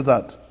 speaks to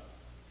that.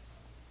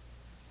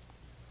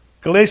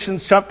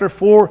 Galatians chapter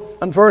 4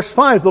 and verse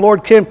 5. The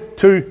Lord came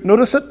to,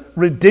 notice it,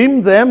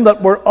 redeem them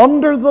that were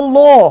under the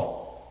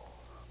law,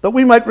 that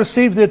we might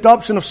receive the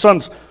adoption of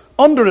sons,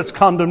 under its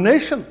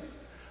condemnation,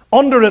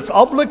 under its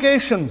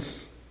obligations.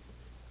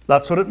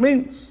 That's what it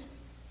means.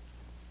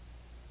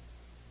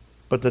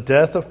 But the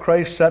death of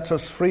Christ sets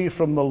us free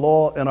from the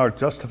law in our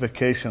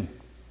justification.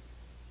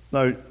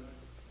 Now,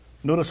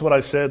 notice what I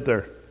said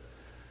there.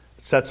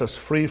 It sets us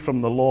free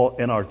from the law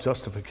in our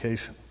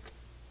justification.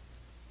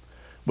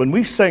 When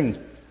we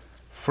sing,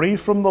 free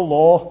from the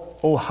law,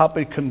 O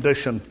happy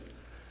condition,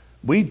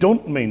 we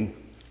don't mean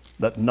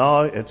that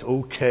now it's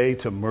okay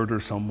to murder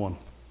someone.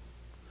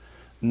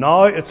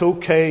 Now it's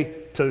okay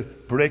to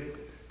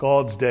break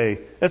God's day.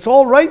 It's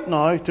all right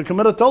now to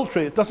commit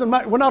adultery. It doesn't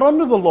matter. We're not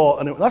under the law.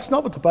 And that's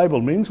not what the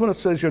Bible means when it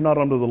says you're not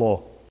under the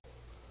law.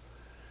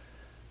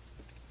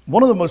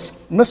 One of the most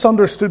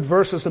misunderstood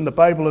verses in the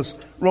Bible is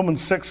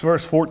Romans 6,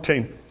 verse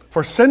 14.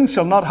 For sin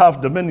shall not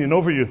have dominion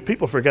over you.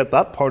 People forget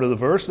that part of the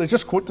verse. They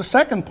just quote the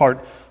second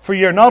part. For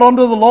ye are not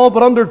under the law,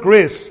 but under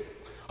grace.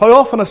 How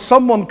often has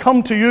someone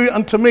come to you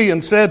and to me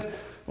and said,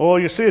 oh,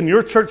 you see, in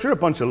your church, you're a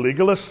bunch of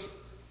legalists.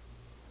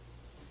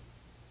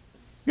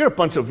 You're a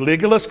bunch of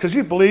legalists because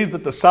you believe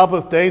that the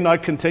Sabbath day now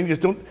continues.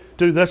 Don't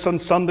do this on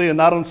Sunday and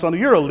that on Sunday.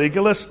 You're a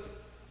legalist.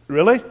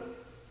 Really?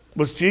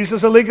 Was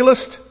Jesus a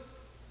legalist?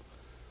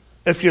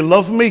 If you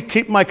love me,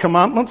 keep my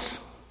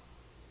commandments.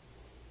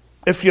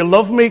 If you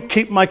love me,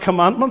 keep my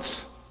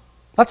commandments.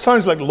 That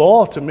sounds like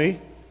law to me.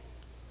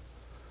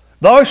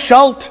 Thou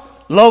shalt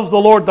love the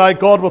Lord thy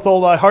God with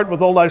all thy heart,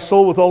 with all thy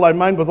soul, with all thy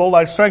mind, with all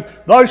thy strength.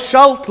 Thou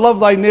shalt love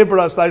thy neighbor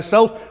as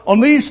thyself. On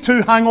these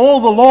two hang all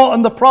the law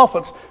and the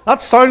prophets.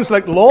 That sounds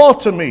like law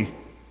to me.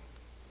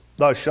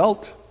 Thou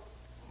shalt.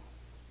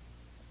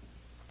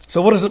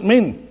 So what does it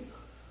mean?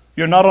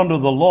 You're not under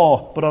the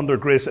law, but under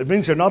grace. It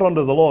means you're not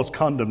under the law's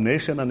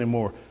condemnation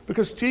anymore,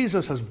 because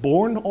Jesus has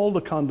borne all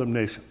the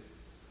condemnation.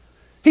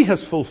 He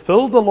has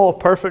fulfilled the law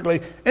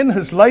perfectly in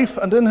his life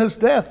and in his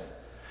death.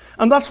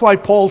 And that's why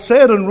Paul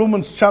said in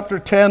Romans chapter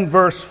 10,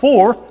 verse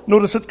 4,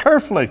 notice it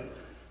carefully.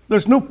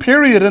 There's no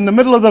period in the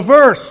middle of the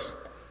verse.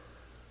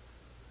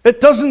 It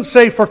doesn't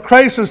say, for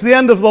Christ is the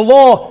end of the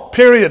law,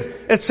 period.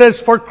 It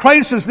says, for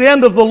Christ is the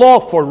end of the law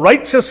for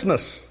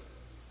righteousness.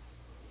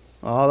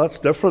 Ah, that's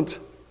different.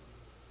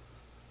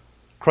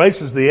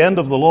 Christ is the end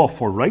of the law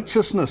for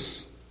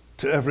righteousness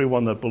to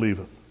everyone that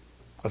believeth.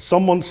 As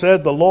someone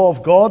said, the law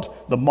of God,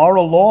 the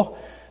moral law,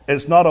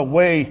 is not a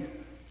way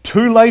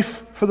to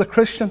life for the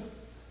Christian.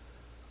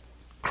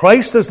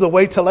 Christ is the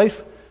way to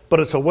life, but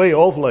it's a way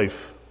of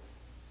life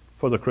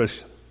for the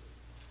Christian.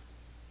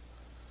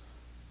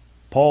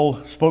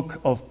 Paul spoke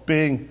of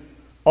being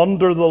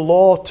under the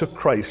law to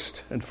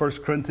Christ in 1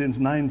 Corinthians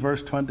 9,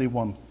 verse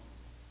 21.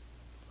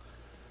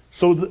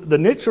 So the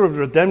nature of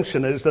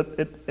redemption is that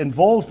it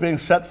involves being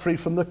set free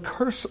from the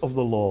curse of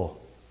the law,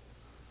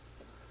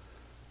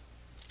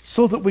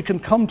 so that we can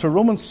come to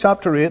Romans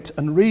chapter 8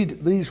 and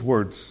read these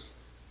words.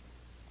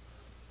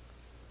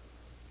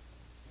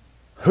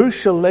 Who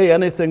shall lay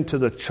anything to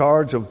the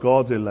charge of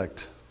God's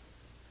elect?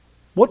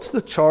 What's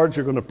the charge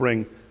you're going to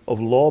bring of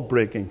law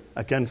breaking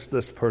against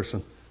this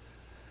person?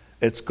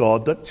 It's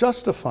God that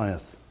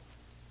justifieth.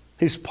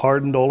 He's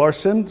pardoned all our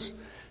sins.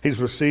 He's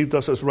received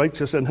us as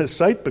righteous in his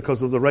sight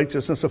because of the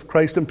righteousness of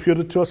Christ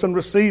imputed to us and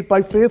received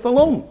by faith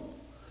alone.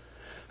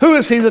 Who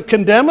is he that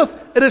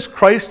condemneth? It is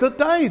Christ that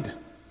died.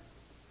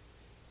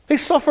 He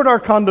suffered our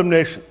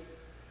condemnation.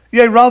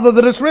 Yea, rather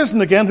that is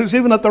risen again, who's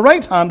even at the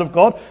right hand of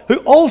God, who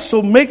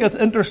also maketh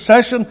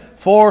intercession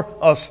for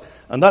us.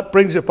 And that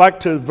brings you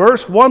back to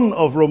verse 1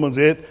 of Romans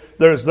 8.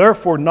 There is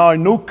therefore now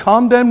no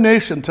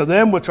condemnation to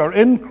them which are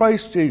in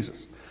Christ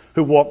Jesus,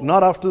 who walk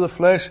not after the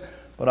flesh,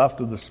 but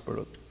after the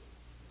Spirit.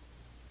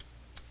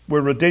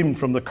 We're redeemed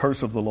from the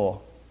curse of the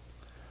law.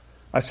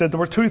 I said there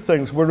were two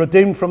things. We're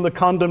redeemed from the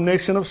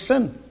condemnation of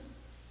sin,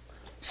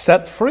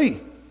 set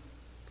free.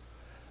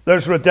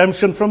 There's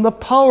redemption from the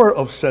power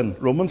of sin.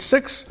 Romans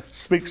 6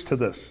 speaks to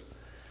this.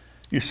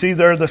 You see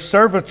there the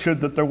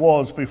servitude that there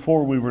was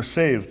before we were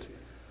saved.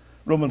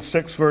 Romans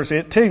 6 verse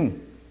 18.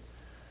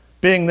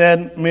 Being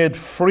then made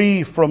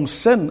free from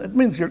sin. It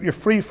means you're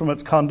free from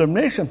its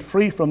condemnation,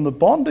 free from the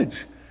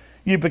bondage.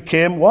 You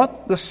became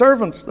what? The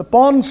servants, the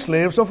bond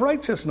slaves of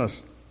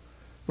righteousness.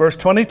 Verse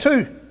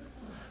 22.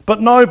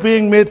 But now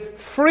being made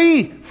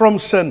free from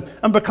sin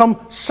and become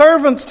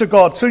servants to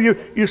God. So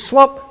you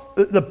swap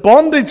the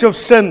bondage of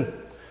sin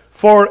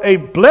for a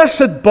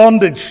blessed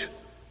bondage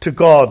to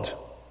God.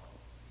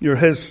 You're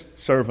his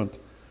servant.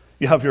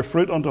 You have your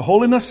fruit unto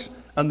holiness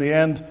and the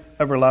end,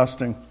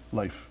 everlasting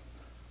life.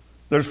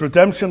 There's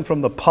redemption from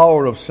the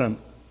power of sin.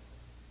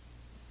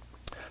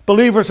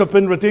 Believers have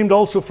been redeemed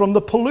also from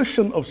the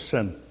pollution of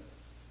sin.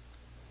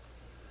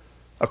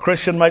 A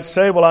Christian might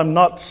say, well, I'm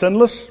not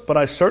sinless, but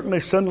I certainly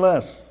sin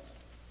less.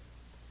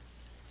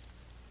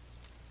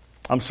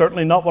 I'm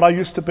certainly not what I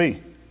used to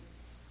be.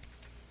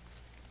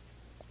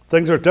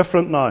 Things are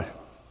different now.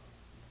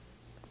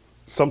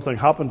 Something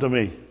happened to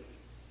me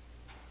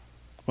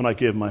when I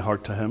gave my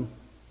heart to him.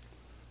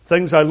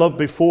 Things I loved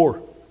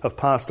before have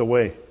passed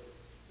away.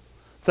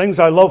 Things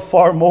I love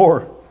far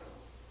more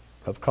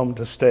have come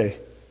to stay.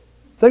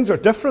 Things are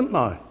different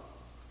now.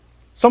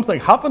 Something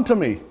happened to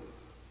me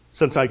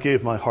since I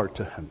gave my heart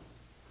to him.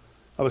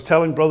 I was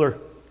telling Brother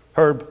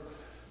Herb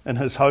in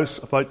his house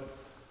about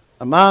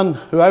a man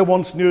who I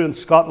once knew in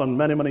Scotland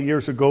many, many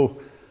years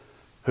ago,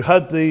 who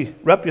had the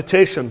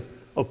reputation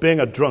of being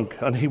a drunk,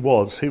 and he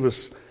was. He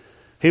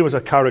was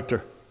a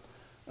character.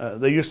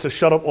 They used to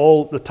shut up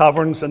all the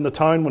taverns in the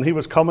town when he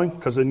was coming,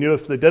 because they knew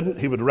if they didn't,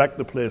 he would wreck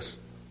the place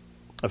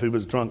if he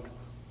was drunk.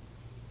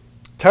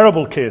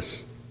 Terrible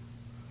case.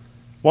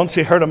 Once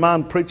he heard a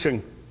man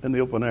preaching in the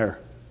open air,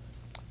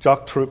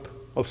 Jock Troop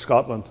of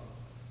Scotland.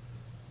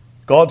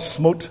 God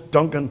smote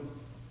Duncan,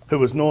 who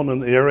was known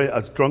in the area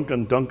as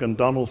Drunken Duncan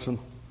Donaldson.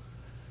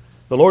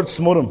 The Lord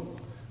smote him,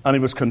 and he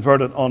was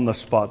converted on the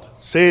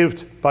spot,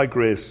 saved by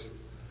grace.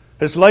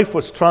 His life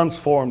was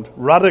transformed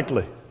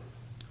radically.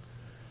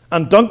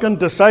 And Duncan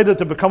decided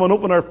to become an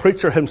open-air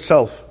preacher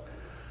himself.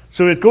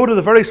 So he'd go to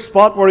the very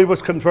spot where he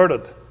was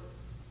converted.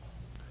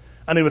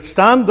 And he would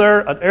stand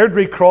there at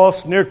Airdrie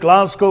Cross near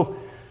Glasgow,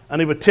 and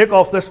he would take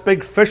off this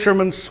big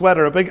fisherman's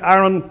sweater, a big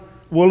Aran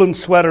woolen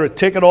sweater. He'd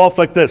take it off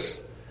like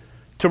this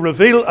to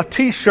reveal a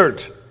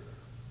T-shirt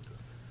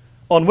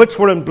on which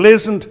were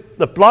emblazoned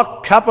the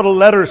block capital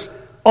letters,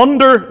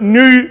 "Under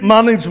New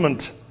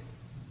Management."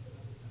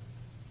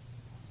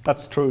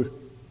 That's true.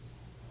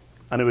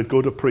 And he would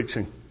go to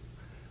preaching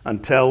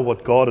and tell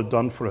what God had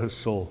done for his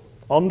soul.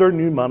 Under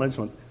new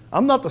management.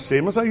 I'm not the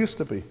same as I used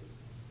to be.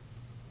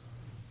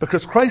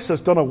 Because Christ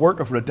has done a work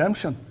of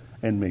redemption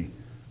in me.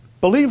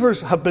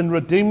 Believers have been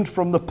redeemed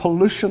from the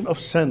pollution of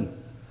sin.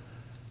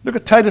 Look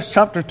at Titus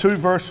chapter 2,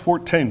 verse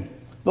 14.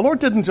 The Lord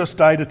didn't just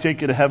die to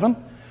take you to heaven,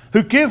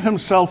 who gave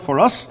himself for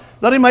us,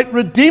 that he might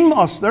redeem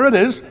us, there it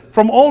is,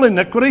 from all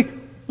iniquity.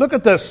 Look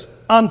at this.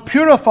 And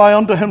purify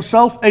unto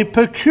himself a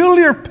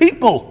peculiar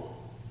people.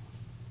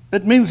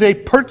 It means a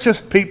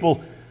purchased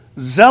people,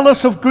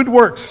 zealous of good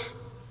works.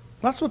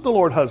 That's what the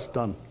Lord has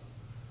done.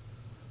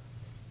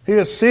 He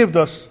has saved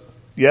us,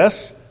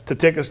 yes, to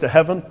take us to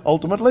heaven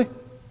ultimately,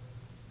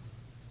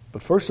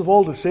 but first of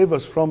all to save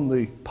us from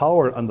the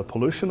power and the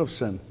pollution of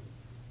sin.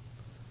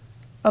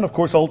 And of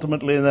course,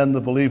 ultimately then the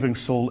believing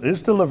soul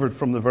is delivered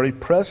from the very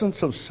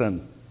presence of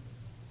sin.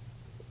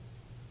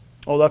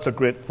 Oh, that's a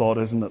great thought,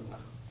 isn't it?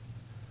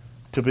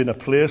 To be in a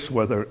place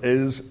where there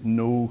is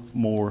no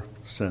more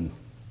sin.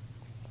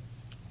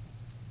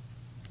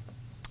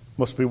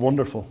 Must be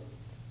wonderful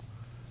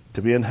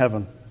to be in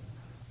heaven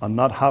and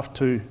not have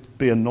to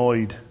be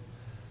annoyed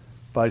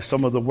by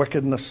some of the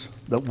wickedness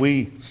that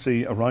we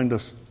see around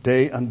us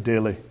day and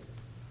daily.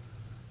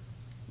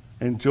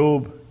 In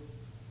Job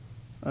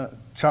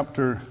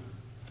chapter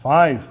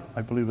 5,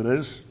 I believe it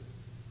is,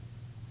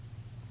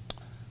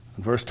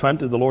 in verse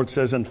 20, the Lord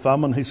says, "In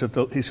famine he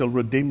shall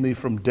redeem thee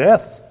from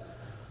death,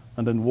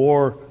 and in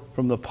war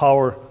from the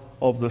power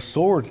of the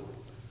sword."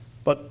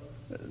 But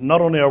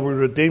not only are we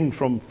redeemed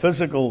from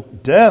physical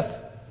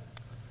death,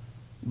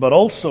 but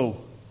also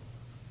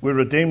we're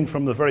redeemed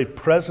from the very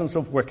presence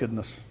of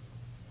wickedness.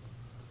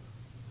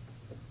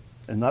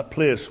 In that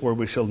place where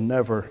we shall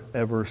never,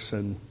 ever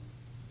sin.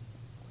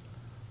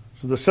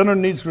 So the sinner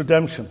needs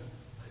redemption.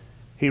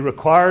 He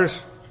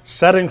requires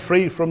setting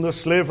free from the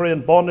slavery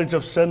and bondage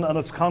of sin and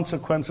its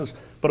consequences.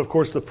 But of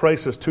course the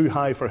price is too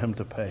high for him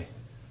to pay.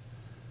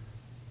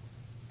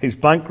 He's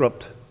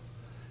bankrupt.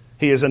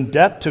 He is in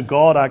debt to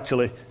God,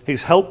 actually.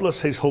 He's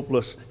helpless, he's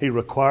hopeless. He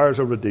requires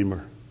a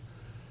Redeemer.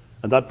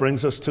 And that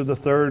brings us to the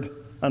third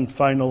and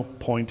final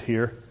point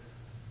here.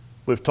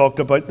 We've talked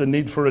about the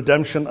need for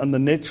redemption and the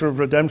nature of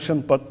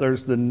redemption, but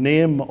there's the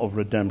name of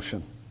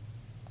redemption.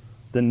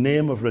 The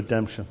name of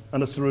redemption.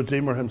 And it's the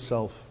Redeemer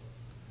himself.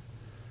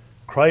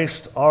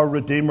 Christ, our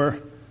Redeemer,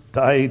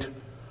 died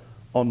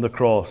on the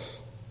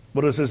cross.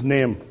 What is his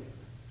name?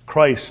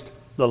 Christ,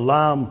 the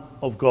Lamb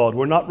of God.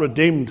 We're not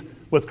redeemed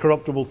with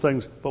corruptible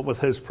things, but with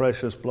his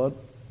precious blood.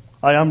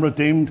 I am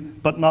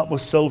redeemed, but not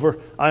with silver.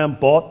 I am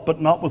bought, but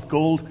not with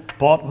gold.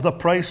 Bought with a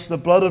price, the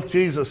blood of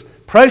Jesus.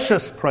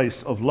 Precious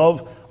price of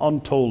love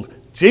untold.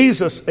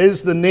 Jesus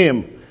is the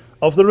name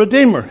of the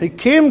Redeemer. He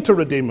came to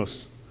redeem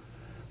us.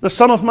 The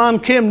Son of Man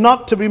came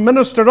not to be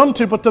ministered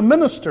unto, but to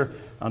minister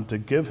and to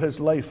give his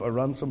life a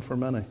ransom for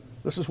many.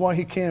 This is why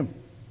he came.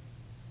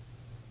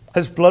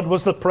 His blood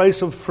was the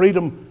price of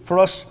freedom for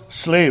us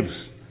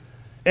slaves,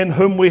 in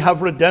whom we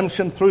have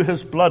redemption through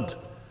his blood,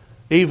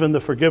 even the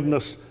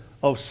forgiveness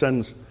of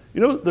sins.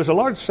 You know, there's a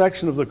large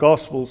section of the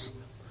Gospels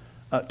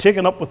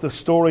taken up with the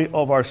story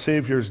of our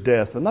Savior's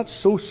death, and that's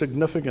so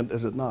significant,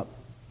 is it not?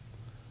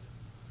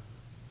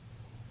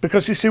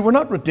 Because, you see, we're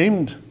not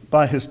redeemed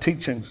by his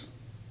teachings.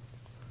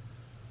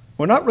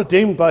 We're not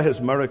redeemed by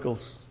his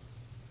miracles.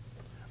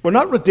 We're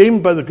not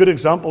redeemed by the good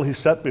example he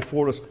set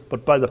before us,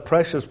 but by the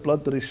precious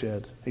blood that he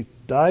shed. He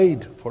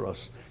died for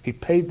us. He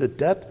paid the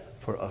debt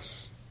for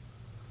us.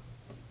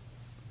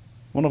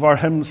 One of our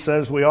hymns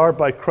says, we are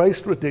by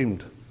Christ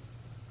redeemed.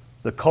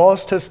 The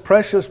cost his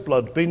precious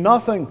blood be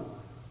nothing,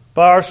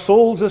 by our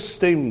souls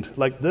esteemed,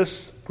 like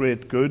this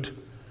great good,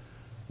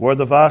 were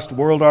the vast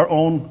world our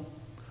own,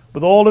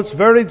 with all its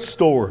varied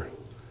store,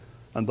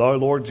 and thou,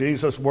 Lord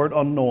Jesus, wert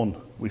unknown,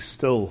 we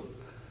still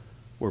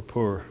were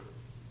poor.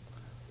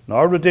 And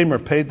our Redeemer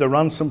paid the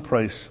ransom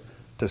price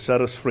to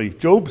set us free.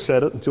 Job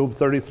said it in Job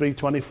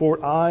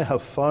 33:24, I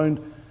have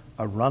found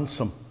a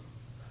ransom.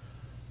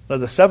 Now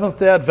the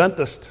Seventh-day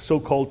Adventist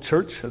so-called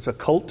church, it's a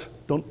cult.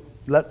 Don't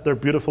let their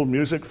beautiful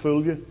music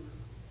fool you.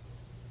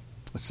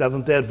 The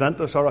Seventh-day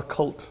Adventists are a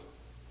cult.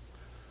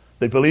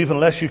 They believe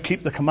unless you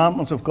keep the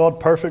commandments of God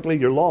perfectly,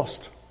 you're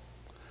lost.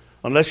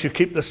 Unless you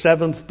keep the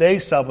seventh-day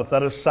Sabbath,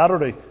 that is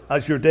Saturday,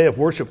 as your day of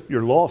worship,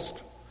 you're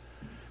lost.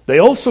 They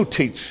also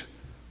teach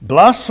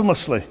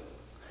blasphemously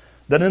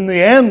that in the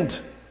end,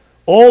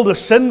 all the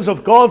sins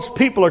of God's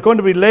people are going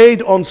to be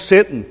laid on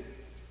Satan.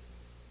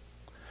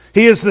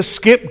 He is the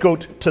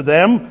scapegoat to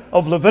them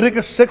of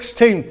Leviticus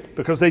 16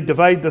 because they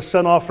divide the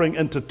sin offering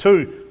into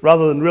two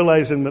rather than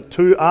realizing that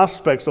two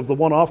aspects of the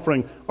one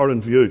offering are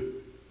in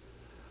view.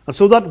 And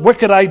so that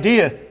wicked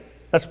idea,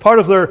 that's part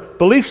of their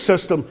belief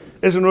system,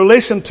 is in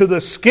relation to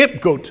the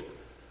scapegoat,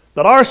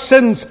 that our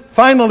sins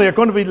finally are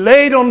going to be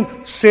laid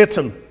on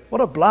Satan.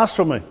 What a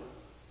blasphemy.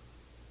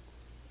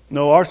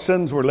 No, our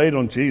sins were laid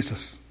on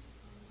Jesus,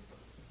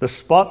 the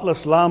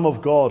spotless Lamb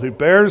of God, who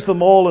bears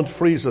them all and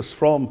frees us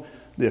from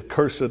the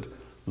accursed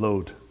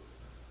load.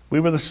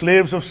 We were the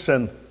slaves of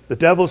sin. The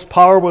devil's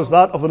power was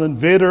that of an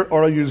invader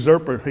or a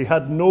usurper. He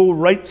had no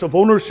rights of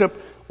ownership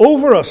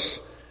over us.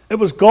 It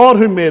was God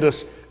who made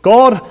us.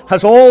 God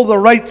has all the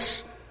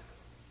rights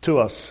to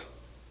us.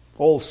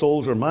 All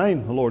souls are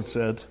mine, the Lord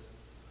said.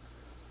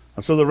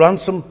 And so the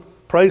ransom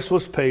price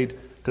was paid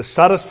to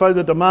satisfy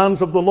the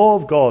demands of the law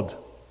of God,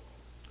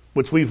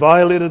 which we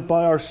violated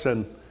by our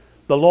sin.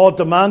 The law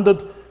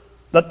demanded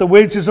that the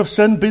wages of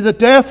sin be the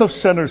death of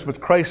sinners, but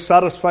Christ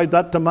satisfied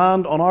that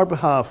demand on our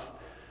behalf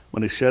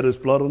when he shed his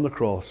blood on the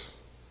cross,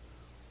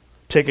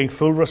 taking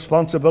full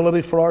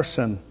responsibility for our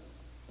sin,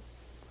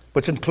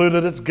 which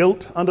included its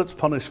guilt and its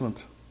punishment.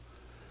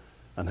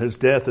 And his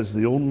death is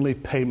the only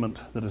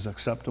payment that is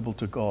acceptable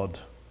to God.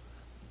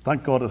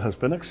 Thank God it has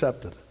been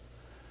accepted.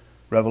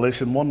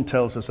 Revelation 1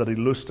 tells us that he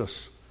loosed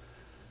us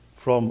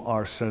from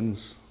our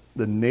sins.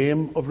 The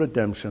name of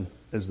redemption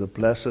is the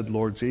blessed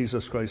Lord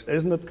Jesus Christ.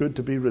 Isn't it good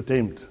to be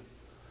redeemed?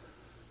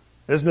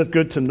 Isn't it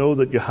good to know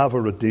that you have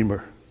a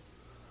Redeemer?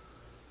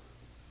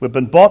 We've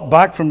been bought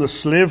back from the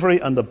slavery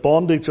and the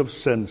bondage of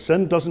sin.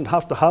 Sin doesn't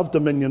have to have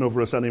dominion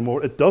over us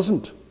anymore. It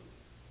doesn't.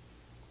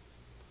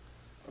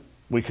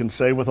 We can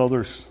say with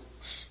others,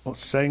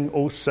 sing,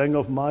 O sing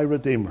of my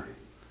Redeemer.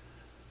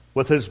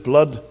 With his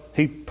blood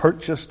he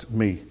purchased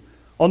me.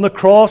 On the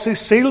cross he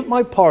sealed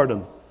my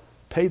pardon,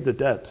 paid the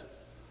debt,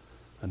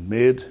 and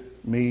made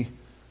me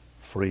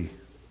free.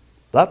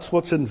 That's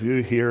what's in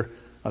view here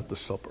at the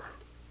supper.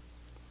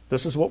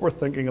 This is what we're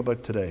thinking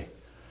about today.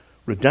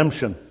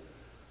 Redemption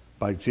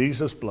by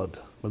Jesus' blood.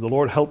 May the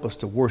Lord help us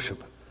to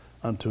worship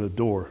and to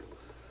adore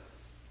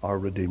our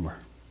Redeemer.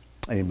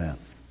 Amen.